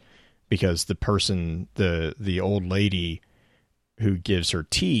end, because the person, the old lady who gives her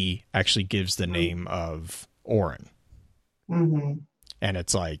tea actually gives the name of Orin. Mm-hmm. And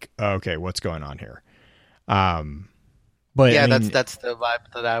it's like, okay, what's going on here? But yeah, I mean, that's the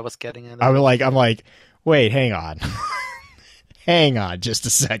vibe that I was getting. I'm like, wait, hang on. Hang on just a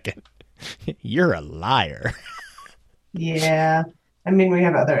second. You're a liar. Yeah. I mean, we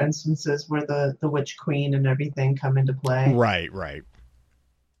have other instances where the Witch Queen and everything come into play. Right.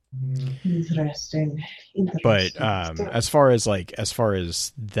 Interesting. But as far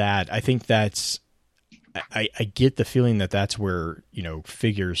as that, I think that's I get the feeling that that's where,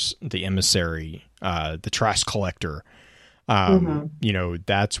 figures the emissary, the trash collector,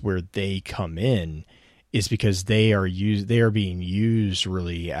 that's where they come in. Is because they are being used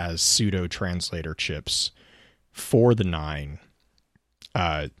really as pseudo translator chips for the 9,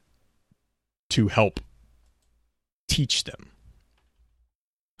 to help teach them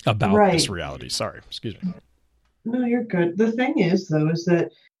about this reality. Sorry, excuse me. No, you're good. The thing is, though, is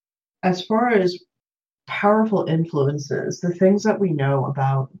that as far as powerful influences, the things that we know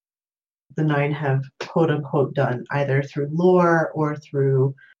about the Nine have quote unquote done, either through lore or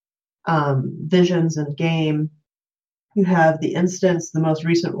through visions and game. You have the instance, the most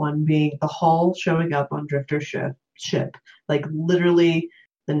recent one being the hull showing up on Drifter's ship. Like literally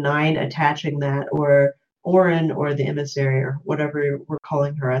the Nine attaching that, or Orin or the emissary or whatever we're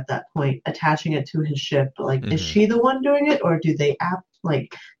calling her at that point, attaching it to his ship. Like, is she the one doing it, or do they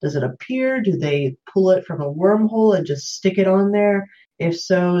does it appear? Do they pull it from a wormhole and just stick it on there? If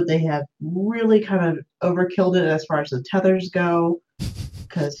so, they have really kind of overkilled it as far as the tethers go,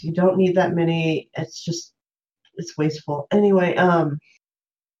 because you don't need that many. It's wasteful. Anyway,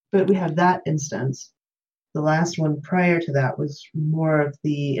 but we have that instance. The last one prior to that was more of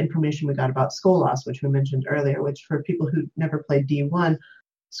the information we got about Skolas, which we mentioned earlier, which for people who never played D1,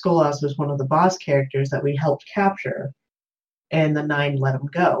 Skolas was one of the boss characters that we helped capture, and the Nine let him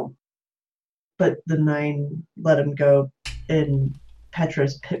go. But the Nine let him go in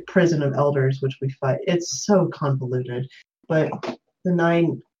Petra's prison of elders, which we fight. It's so convoluted, but the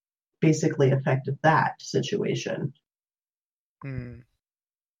Nine basically affected that situation.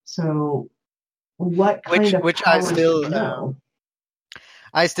 So what kind of which powers do we know?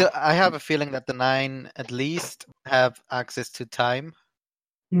 I have a feeling that the Nine at least have access to time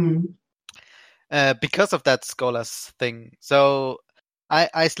because of that Skolas thing. So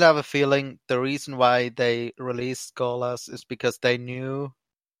I still have a feeling the reason why they released Skolas is because they knew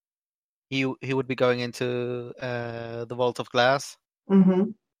he would be going into the Vault of Glass.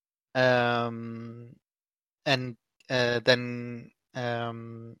 And then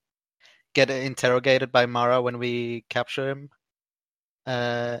get interrogated by Mara when we capture him.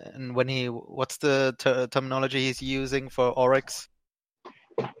 And when what's the terminology he's using for Oryx?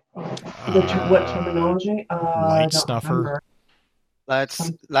 What terminology? Light snuffer.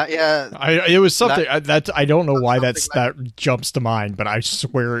 It was something that I don't know why that jumps to mind, but I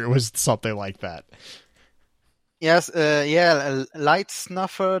swear it was something like that. Yes, light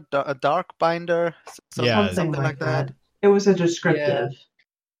snuffer, a dark binder, something like that. It was a descriptive.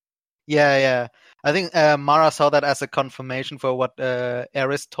 Yeah. I think Mara saw that as a confirmation for what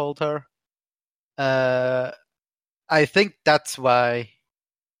Eris told her. I think that's why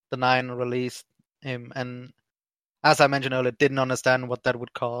the Nine released him, and as I mentioned earlier, didn't understand what that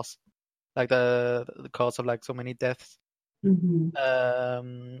would cause, like the cause of like so many deaths. But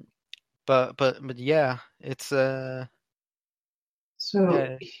yeah, it's so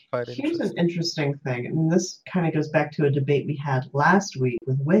here's an interesting thing, and this kind of goes back to a debate we had last week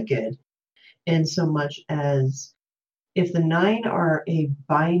with Wicked, in so much as if the Nine are a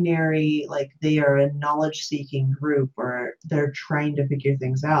binary, like they are a knowledge-seeking group or they're trying to figure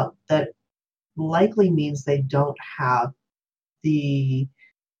things out, that likely means they don't have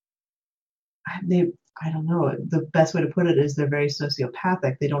I don't know, the best way to put it is they're very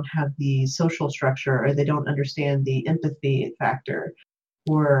sociopathic. They don't have the social structure, or they don't understand the empathy factor,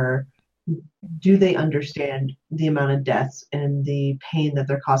 or do they understand the amount of deaths and the pain that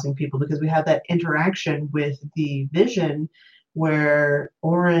they're causing people? Because we have that interaction with the Vision where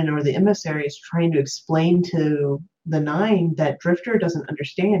Orin or the emissary is trying to explain to the Nine that Drifter doesn't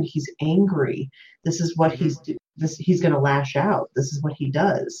understand. He's angry. This is what he's going to lash out. This is what he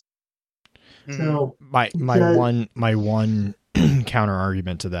does. So my one counter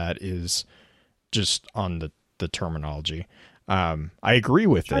argument to that is just on the terminology. I agree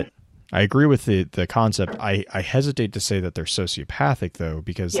with it. I agree with the concept. I hesitate to say that they're sociopathic though,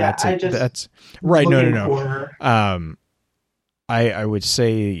 because that's right. No. I would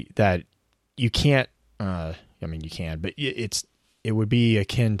say that you can't. I mean, you can, but it would be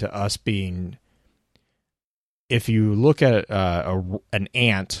akin to us being. If you look at an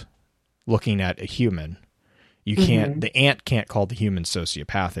ant looking at a human, you can't. The ant can't call the human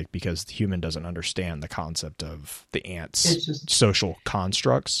sociopathic because the human doesn't understand the concept of the ant's social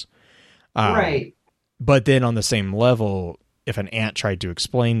constructs. Right. But then on the same level, if an ant tried to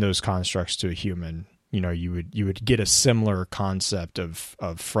explain those constructs to a human, you would get a similar concept of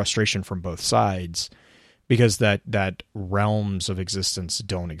frustration from both sides, because that realms of existence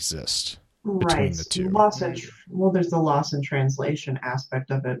don't exist between the two. There's the loss in translation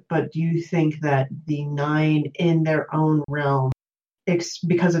aspect of it, but do you think that the Nine in their own realm,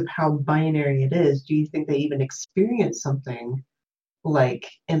 because of how binary it is, do you think they even experience something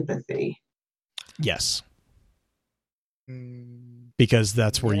like empathy? Yes. Because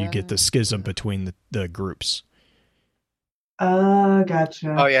that's where you get the schism between the groups.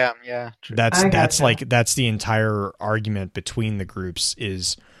 Gotcha. Oh yeah, true. That's gotcha. like that's the entire argument between the groups.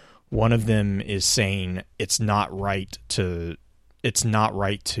 Is one of them is saying it's not right to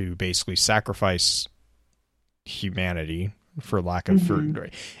basically sacrifice humanity for lack of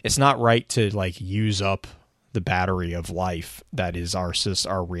it's not right to like use up the battery of life that is our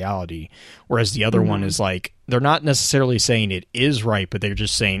reality, whereas the other one is like they're not necessarily saying it is right, but they're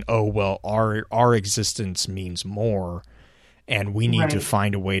just saying, oh well, our existence means more, and we need to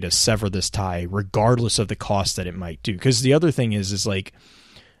find a way to sever this tie regardless of the cost that it might do. Because the other thing is like,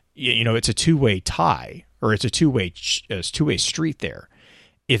 you know, it's a two-way tie, or it's a two-way street there.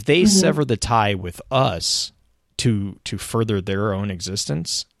 If they sever the tie with us to further their own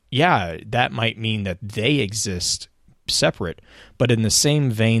existence, yeah, that might mean that they exist separate. But in the same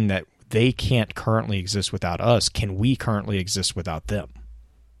vein that they can't currently exist without us, can we currently exist without them?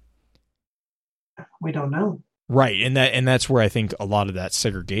 We don't know. Right, and that's where I think a lot of that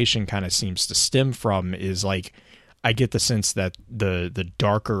segregation kind of seems to stem from, is like, I get the sense that the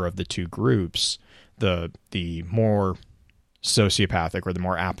darker of the two groups, the more sociopathic or the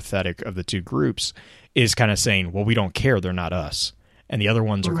more apathetic of the two groups, is kind of saying, well, we don't care, they're not us. And the other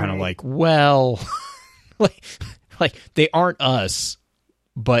ones are kind of like, well, like they aren't us,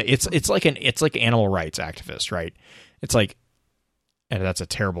 but it's like animal rights activist, right? It's like, and that's a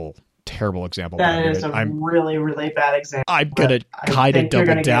terrible example. That is a really, really bad example. I'm gonna kind of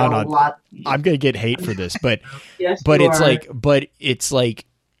double down on. I'm gonna get hate for this, but yes, but it's like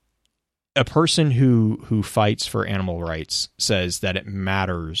a person who fights for animal rights says that it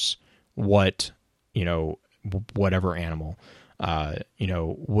matters what, you know, whatever animal, you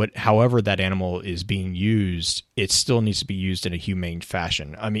know, however that animal is being used, it still needs to be used in a humane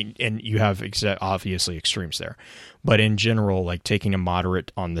fashion. I mean, and you have obviously extremes there, but in general, like taking a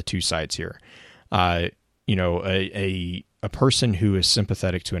moderate on the two sides here, you know, a person who is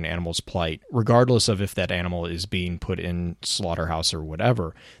sympathetic to an animal's plight, regardless of if that animal is being put in slaughterhouse or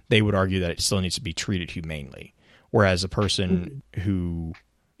whatever, they would argue that it still needs to be treated humanely. Whereas a person who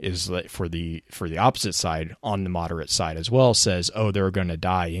is for the opposite side, on the moderate side as well, says, oh, they're going to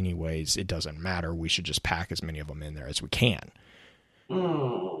die anyways, it doesn't matter, we should just pack as many of them in there as we can.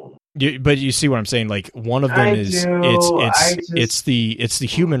 But you see what I'm saying? Like, one of them it's the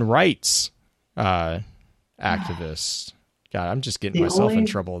human rights activists. God, I'm just getting myself in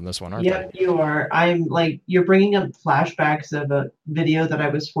trouble in this one, aren't I? Yep, you are. I'm like, you're bringing up flashbacks of a video that I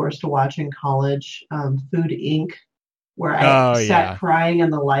was forced to watch in college, Food Inc., where I sat crying in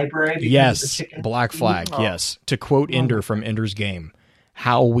the library. Because of the chicken. Black Flag, yes. To quote Ender from Ender's Game,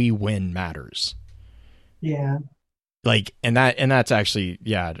 how we win matters. Yeah. Like, and that's actually,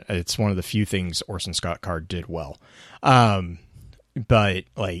 yeah, it's one of the few things Orson Scott Card did well. But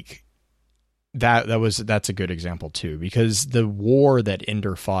like, that's a good example too, because the war that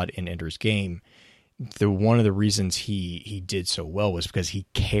Ender fought in Ender's Game, one of the reasons he did so well was because he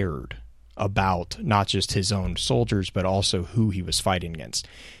cared about not just his own soldiers, but also who he was fighting against.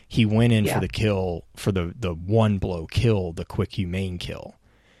 He went in for the kill, for the one blow kill, the quick humane kill.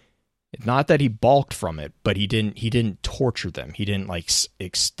 Not that he balked from it, but he didn't torture them. He didn't like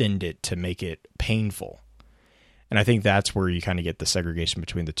extend it to make it painful. And I think that's where you kind of get the segregation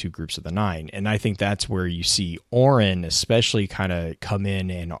between the two groups of the nine. And I think that's where you see Oren especially kind of come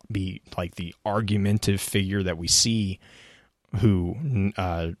in and be like the argumentative figure that we see, who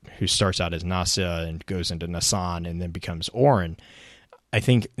starts out as Nasa and goes into Nasan and then becomes Oren. I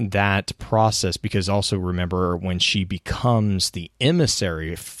think that process, because also remember when she becomes the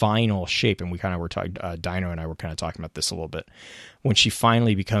emissary, final shape, and we kind of were talking, Dino and I were kind of talking about this a little bit. When she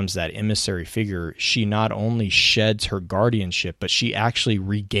finally becomes that emissary figure, she not only sheds her guardianship, but she actually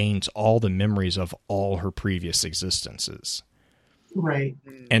regains all the memories of all her previous existences. Right.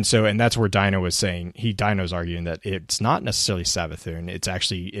 And that's where Dino was saying, Dino's arguing that it's not necessarily Savathun.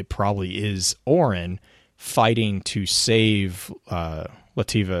 It probably is Oren fighting to save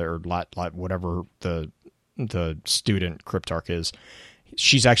Lativa, or whatever the student Cryptarch is.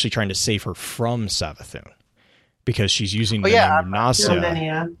 She's actually trying to save her from Savathun because she's using the name Nasa.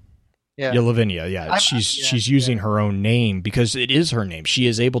 Lavinia. Yeah, Lavinia. Yeah, she's using her own name because it is her name. She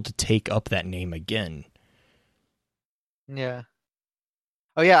is able to take up that name again. Yeah.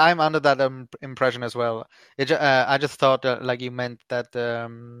 Oh yeah, I'm under that impression as well. I just thought like you meant that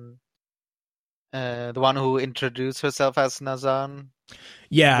the one who introduced herself as Nazan.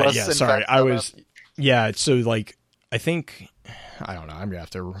 Yeah. Sorry, So like, I think, I don't know.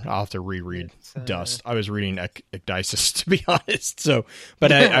 I'll have to reread Dust. I was reading Ecdysis, to be honest. So,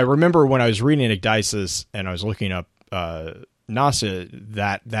 but I remember when I was reading Ecdysis and I was looking up NASA,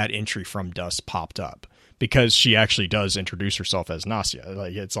 that entry from Dust popped up because she actually does introduce herself as Nasya.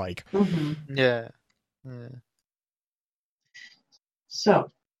 Like it's like, Yeah.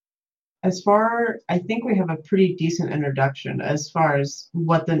 So, I think we have a pretty decent introduction as far as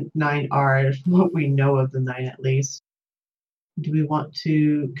what the 9 are, what we know of the 9 at least. Do we want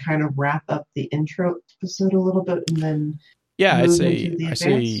to kind of wrap up the intro episode a little bit and then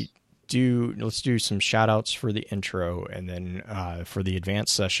let's do some shout outs for the intro, and then for the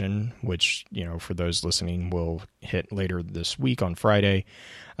advanced session, which, for those listening, will hit later this week on Friday.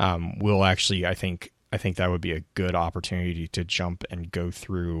 We'll actually, I think that would be a good opportunity to jump and go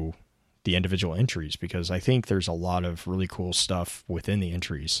through the individual entries, because I think there's a lot of really cool stuff within the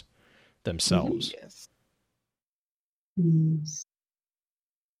entries themselves. Yes.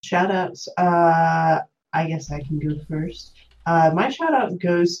 Shout outs. I guess I can go first. My shout out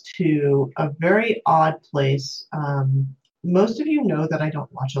goes to a very odd place. Most of you know that I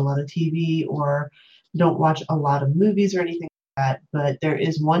don't watch a lot of TV or don't watch a lot of movies or anything like that, but there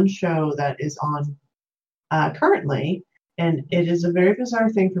is one show that is on currently, and it is a very bizarre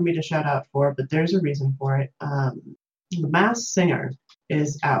thing for me to shout out for, but there's a reason for it. The Masked Singer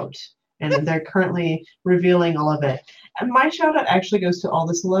is out, and they're currently revealing all of it. And my shout out actually goes to all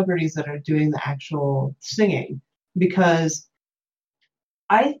the celebrities that are doing the actual singing, because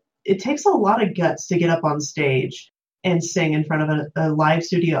it takes a lot of guts to get up on stage and sing in front of a live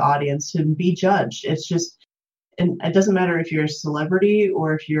studio audience to be judged. It's just, and it doesn't matter if you're a celebrity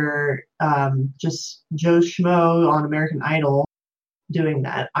or if you're just Joe Schmo on American Idol doing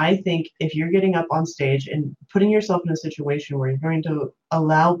that. I think if you're getting up on stage and putting yourself in a situation where you're going to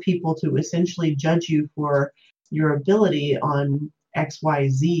allow people to essentially judge you for your ability on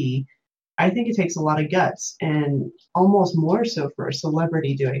XYZ, I think it takes a lot of guts, and almost more so for a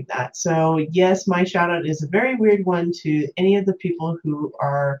celebrity doing that. So yes, my shout out is a very weird one to any of the people who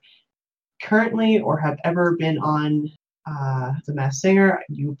are currently or have ever been on The Masked Singer.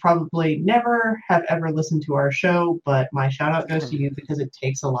 You probably never have ever listened to our show, but my shout out goes to you because it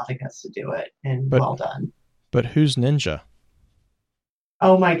takes a lot of guts to do it, and well done. But who's Ninja?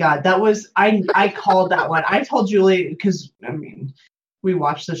 Oh my God, that was, I called that one. I told Julie, because we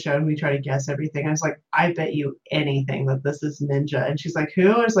watched the show and we try to guess everything. I was like, I bet you anything that this is Ninja. And she's like, who?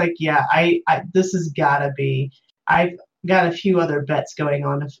 I was like, yeah, I this has gotta be. I've got a few other bets going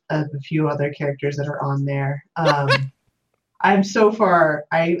on of a few other characters that are on there. I'm so far,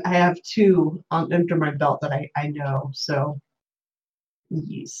 I have 2 under my belt that I know. So,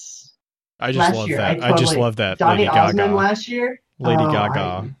 yes. I just love that. I just love that. Donny Lady Osmond Gaga. Last year. Lady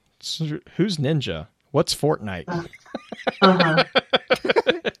Gaga. Who's Ninja? What's Fortnite?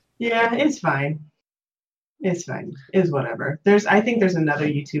 Yeah, it's fine. It's fine. It's whatever. I think there's another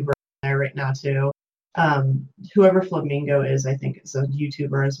YouTuber there right now too. Whoever Flamingo is, I think is a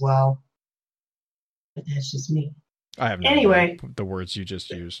YouTuber as well. But that's just me. I have no idea the words you just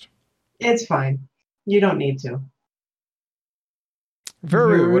used. It's fine. You don't need to.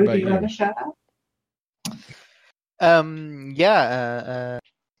 Veru, what about do you? You have a shout out?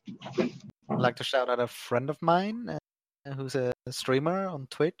 I'd like to shout out a friend of mine who's a streamer on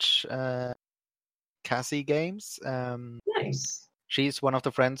Twitch, Cassie Games. Nice. She's one of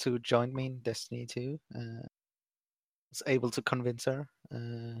the friends who joined me in Destiny 2. Was able to convince her.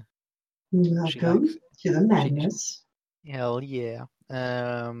 Welcome to the madness. Hell yeah.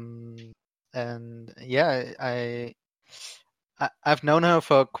 And yeah, I've known her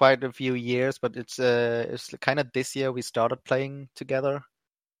for quite a few years, but it's kind of this year we started playing together,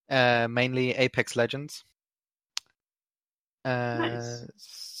 mainly Apex Legends. Nice.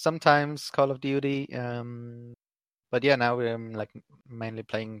 Sometimes Call of Duty, but yeah, now we're mainly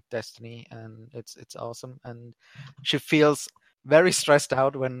playing Destiny, and it's awesome. And she feels very stressed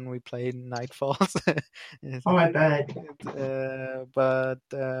out when we play Nightfalls. Oh, I bet. But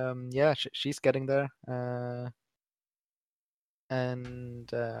yeah, she's getting there.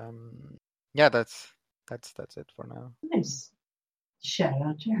 And yeah, that's it for now. Nice. Shout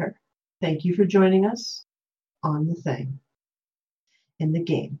out to her. Thank you for joining us on the thing. In the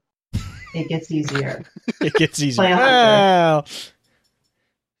game. It gets easier. It gets easier. Play Well,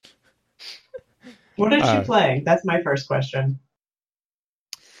 what is she playing? That's my first question.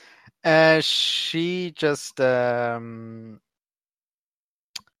 She just it's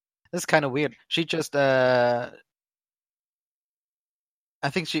kind of weird. She just I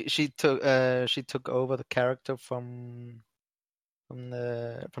think she took over the character from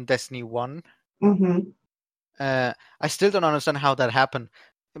Destiny 1. Mm-hmm. I still don't understand how that happened,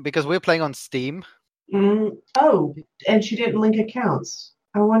 because we're playing on Steam. Oh, and she didn't link accounts.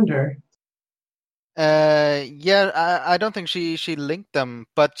 I wonder. Yeah, I don't think she linked them,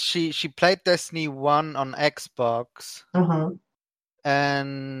 but she played Destiny 1 on Xbox,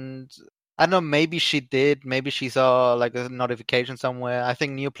 and I don't know, maybe she did, maybe she saw like a notification somewhere. I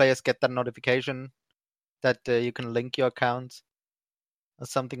think new players get that notification that you can link your accounts or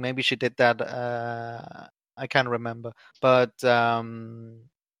something. Maybe she did that. I can't remember, but yeah,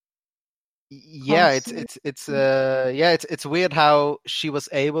 it's weird how she was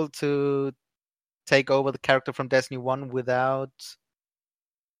able to take over the character from Destiny 1 without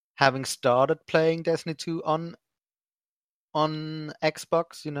having started playing Destiny 2 on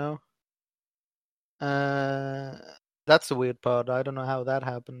Xbox, you know. That's the weird part. I don't know how that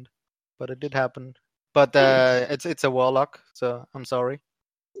happened, but it did happen. But it's a warlock, so I'm sorry.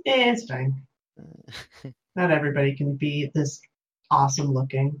 It's fine. Not everybody can be this awesome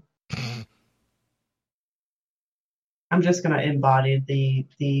looking. I'm just gonna embody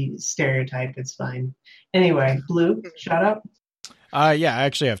the stereotype. It's fine. Anyway, Blue, shut up. Yeah, I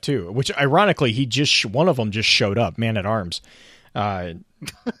actually have two. Which, ironically, one of them just showed up. Man at Arms.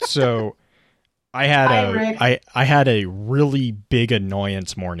 So I had a really big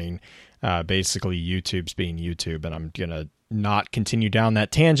annoyance morning. Basically, YouTube's being YouTube, and I'm gonna not continue down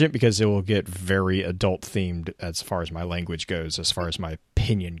that tangent because it will get very adult themed as far as my language goes, as far as my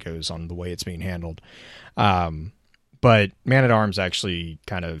opinion goes on the way it's being handled. But Man at Arms actually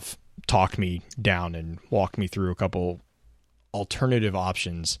kind of talked me down and walked me through a couple alternative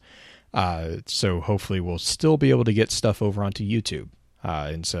options. So hopefully we'll still be able to get stuff over onto YouTube.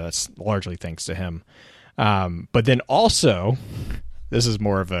 And so that's largely thanks to him. But then also, this is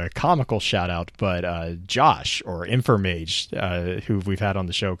more of a comical shout out, but Josh, or Infirmage, who we've had on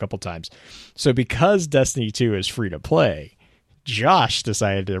the show a couple times. So because Destiny 2 is free to play, Josh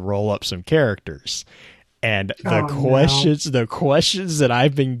decided to roll up some characters. And the questions that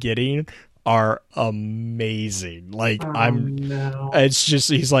I've been getting are amazing. Like, it's just,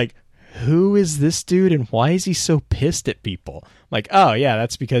 he's like, who is this dude and why is he so pissed at people? I'm like, oh yeah,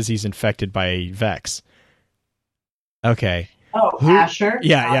 that's because he's infected by Vex. Okay. Oh, Asher?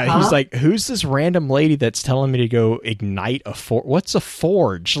 Yeah. He's like, who's this random lady that's telling me to go ignite a forge? What's a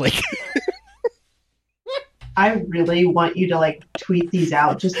forge? Like, I really want you to like tweet these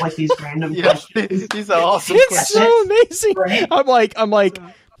out, just like these random questions. These are awesome. It's so amazing. Right? I'm like,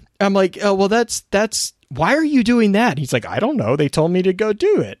 oh well, that's why are you doing that? He's like, I don't know. They told me to go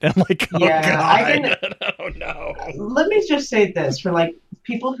do it. I'm like, oh God. Oh no. Let me just say this for like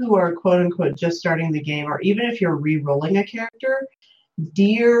people who are quote unquote just starting the game, or even if you're re-rolling a character,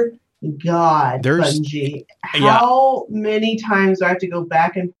 dear God, Bungie, how many times do I have to go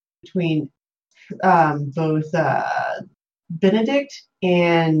back and between both Benedict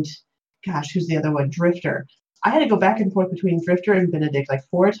and, gosh, who's the other one? Drifter. I had to go back and forth between Drifter and Benedict like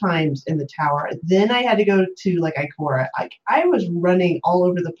 4 times in the tower. Then I had to go to like Ikora. I was running all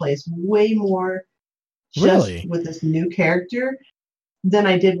over the place way more just with this new character than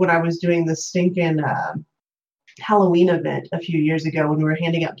I did when I was doing the stinking Halloween event a few years ago when we were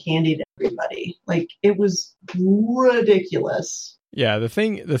handing out candy to everybody. Like, it was ridiculous. Yeah, the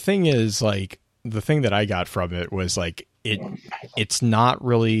thing is, like, the thing that I got from it was like it's not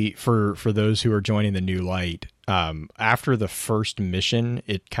really for those who are joining the new light. After the first mission,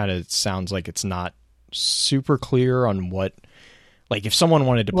 it kind of sounds like it's not super clear on what, like, if someone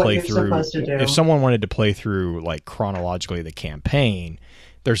wanted to play through like chronologically the campaign,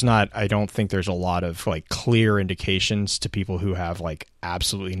 I don't think there's a lot of like clear indications to people who have like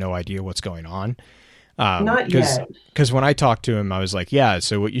absolutely no idea what's going on. Not yet. Because when I talked to him, I was like, yeah,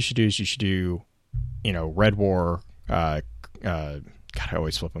 so what you should do, Red War, God, I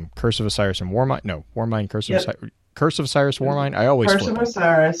always flip them. Curse of Osiris and Warmind. No, Warmind, Curse of Osiris, Warmind. I always flip them. Curse of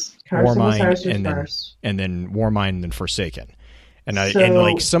Osiris. Warmind, and then Warmind, and then Forsaken. And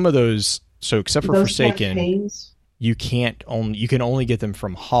like some of those, so except for Forsaken, campaigns, you can only get them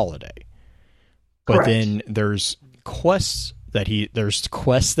from Holiday. But correct. Then there's quests that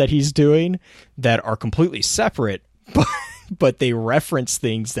he's doing that are completely separate, but they reference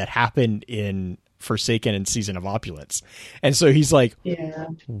things that happened in Forsaken and Season of Opulence. And so he's like,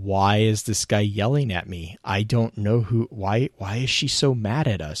 why is this guy yelling at me? I don't know why is she so mad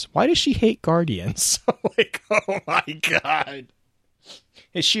at us? Why does she hate Guardians? Like, oh my God.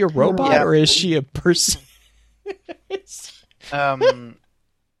 Is she a robot or is she a person? When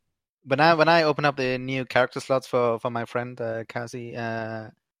I open up the new character slots for my friend Cassie,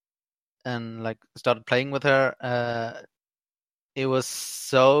 and like started playing with her, it was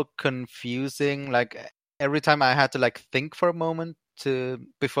so confusing. Like, every time I had to like think for a moment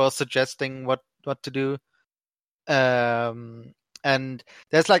before suggesting what to do. and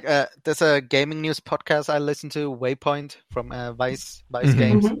there's a gaming news podcast I listen to, Waypoint from Vice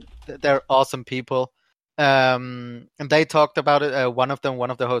Games. They're awesome people. And they talked about it. One of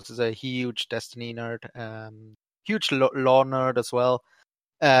the hosts is a huge Destiny nerd, huge lore nerd as well.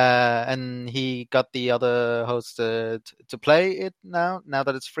 And he got the other host to play it now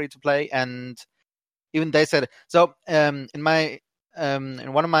that it's free to play. And even they said so. In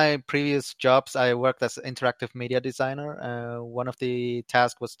one of my previous jobs, I worked as an interactive media designer. One of the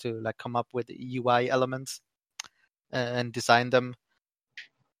tasks was to come up with UI elements and design them.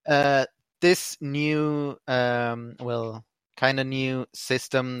 This new, kind of new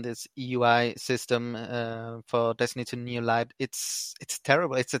system, this UI system for Destiny 2 New Light, it's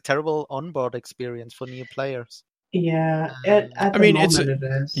terrible. It's a terrible onboard experience for new players. Yeah, it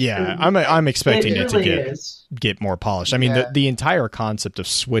is. Yeah, I'm expecting it really to get more polished. I mean, the entire concept of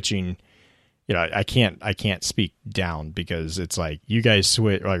switching, I can't speak down because it's like you guys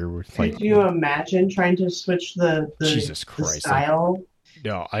switch. Could you imagine trying to switch the Jesus Christ, the style?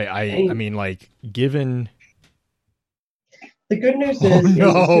 No, I mean, given. The good news is as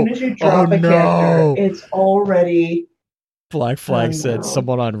soon as you drop a character, it's already. Black Flag said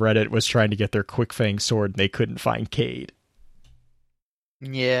someone on Reddit was trying to get their Quick Fang sword and they couldn't find Cade.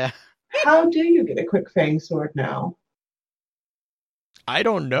 Yeah. How do you get a Quick Fang sword now? I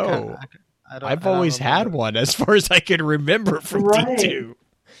don't know. I've always always had one as far as I can remember from D2.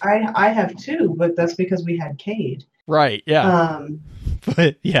 I have too, but that's because we had Cade. Right, yeah.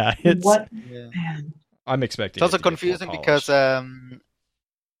 But yeah, it's... Man. I'm expecting it's also confusing because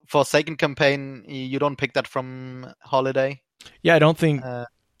Forsaken campaign, you don't pick that from Holiday. Yeah, I don't think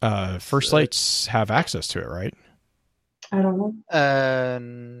First Lights have access to it, right? I don't know.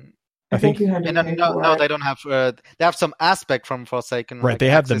 I think you had to pay for no, it. they don't have. They have some aspect from Forsaken. Right, they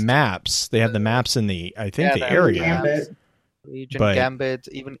have the maps. They have the maps in the the area. Gambit. Legion, Gambit,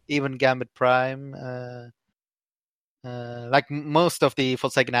 even Gambit Prime. Most of the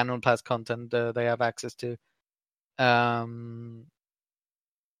Forsaken Annual Pass content, they have access to.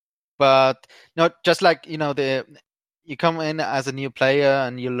 But not just you come in as a new player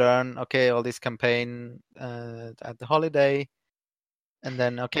and you learn all this campaign at the Holiday, and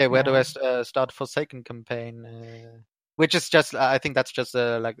then where do I start Forsaken campaign? Which is just I think that's just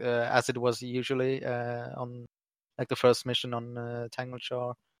as it was usually on the first mission on Tangled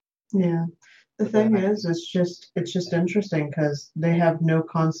Shore. Yeah. The thing is, it's just interesting because they have no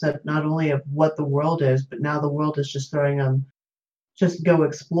concept not only of what the world is, but now the world is just throwing them, just go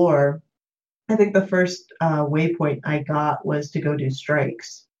explore. I think the first waypoint I got was to go do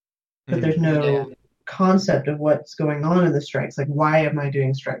strikes, but there's no concept of what's going on in the strikes. Like, why am I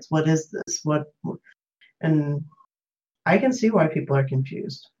doing strikes? What is this? And I can see why people are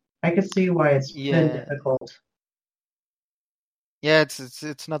confused. I can see why it's been difficult. Yeah,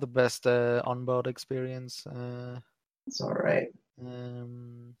 it's not the best onboard experience. It's all right.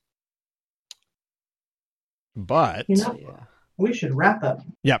 But we should wrap up.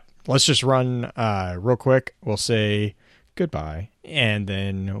 Yep. Let's just run real quick. We'll say goodbye, and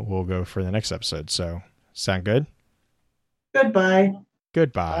then we'll go for the next episode. So, sound good? Goodbye.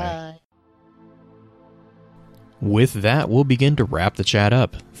 Goodbye. Bye. With that, we'll begin to wrap the chat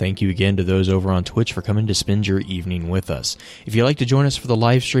up. Thank you again to those over on Twitch for coming to spend your evening with us. If you'd like to join us for the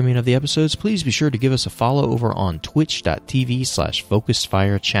live streaming of the episodes, please be sure to give us a follow over on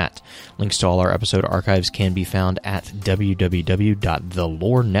twitch.tv/FocusedFireChat. Links to all our episode archives can be found at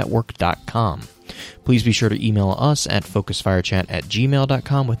www.thelorenetwork.com. Please be sure to email us at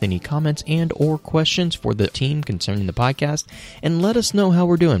focusedfirechat@gmail.com with any comments and or questions for the team concerning the podcast, and let us know how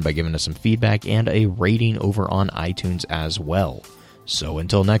we're doing by giving us some feedback and a rating over on iTunes as well. So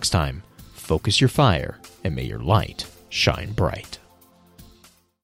until next time, focus your fire and may your light shine bright.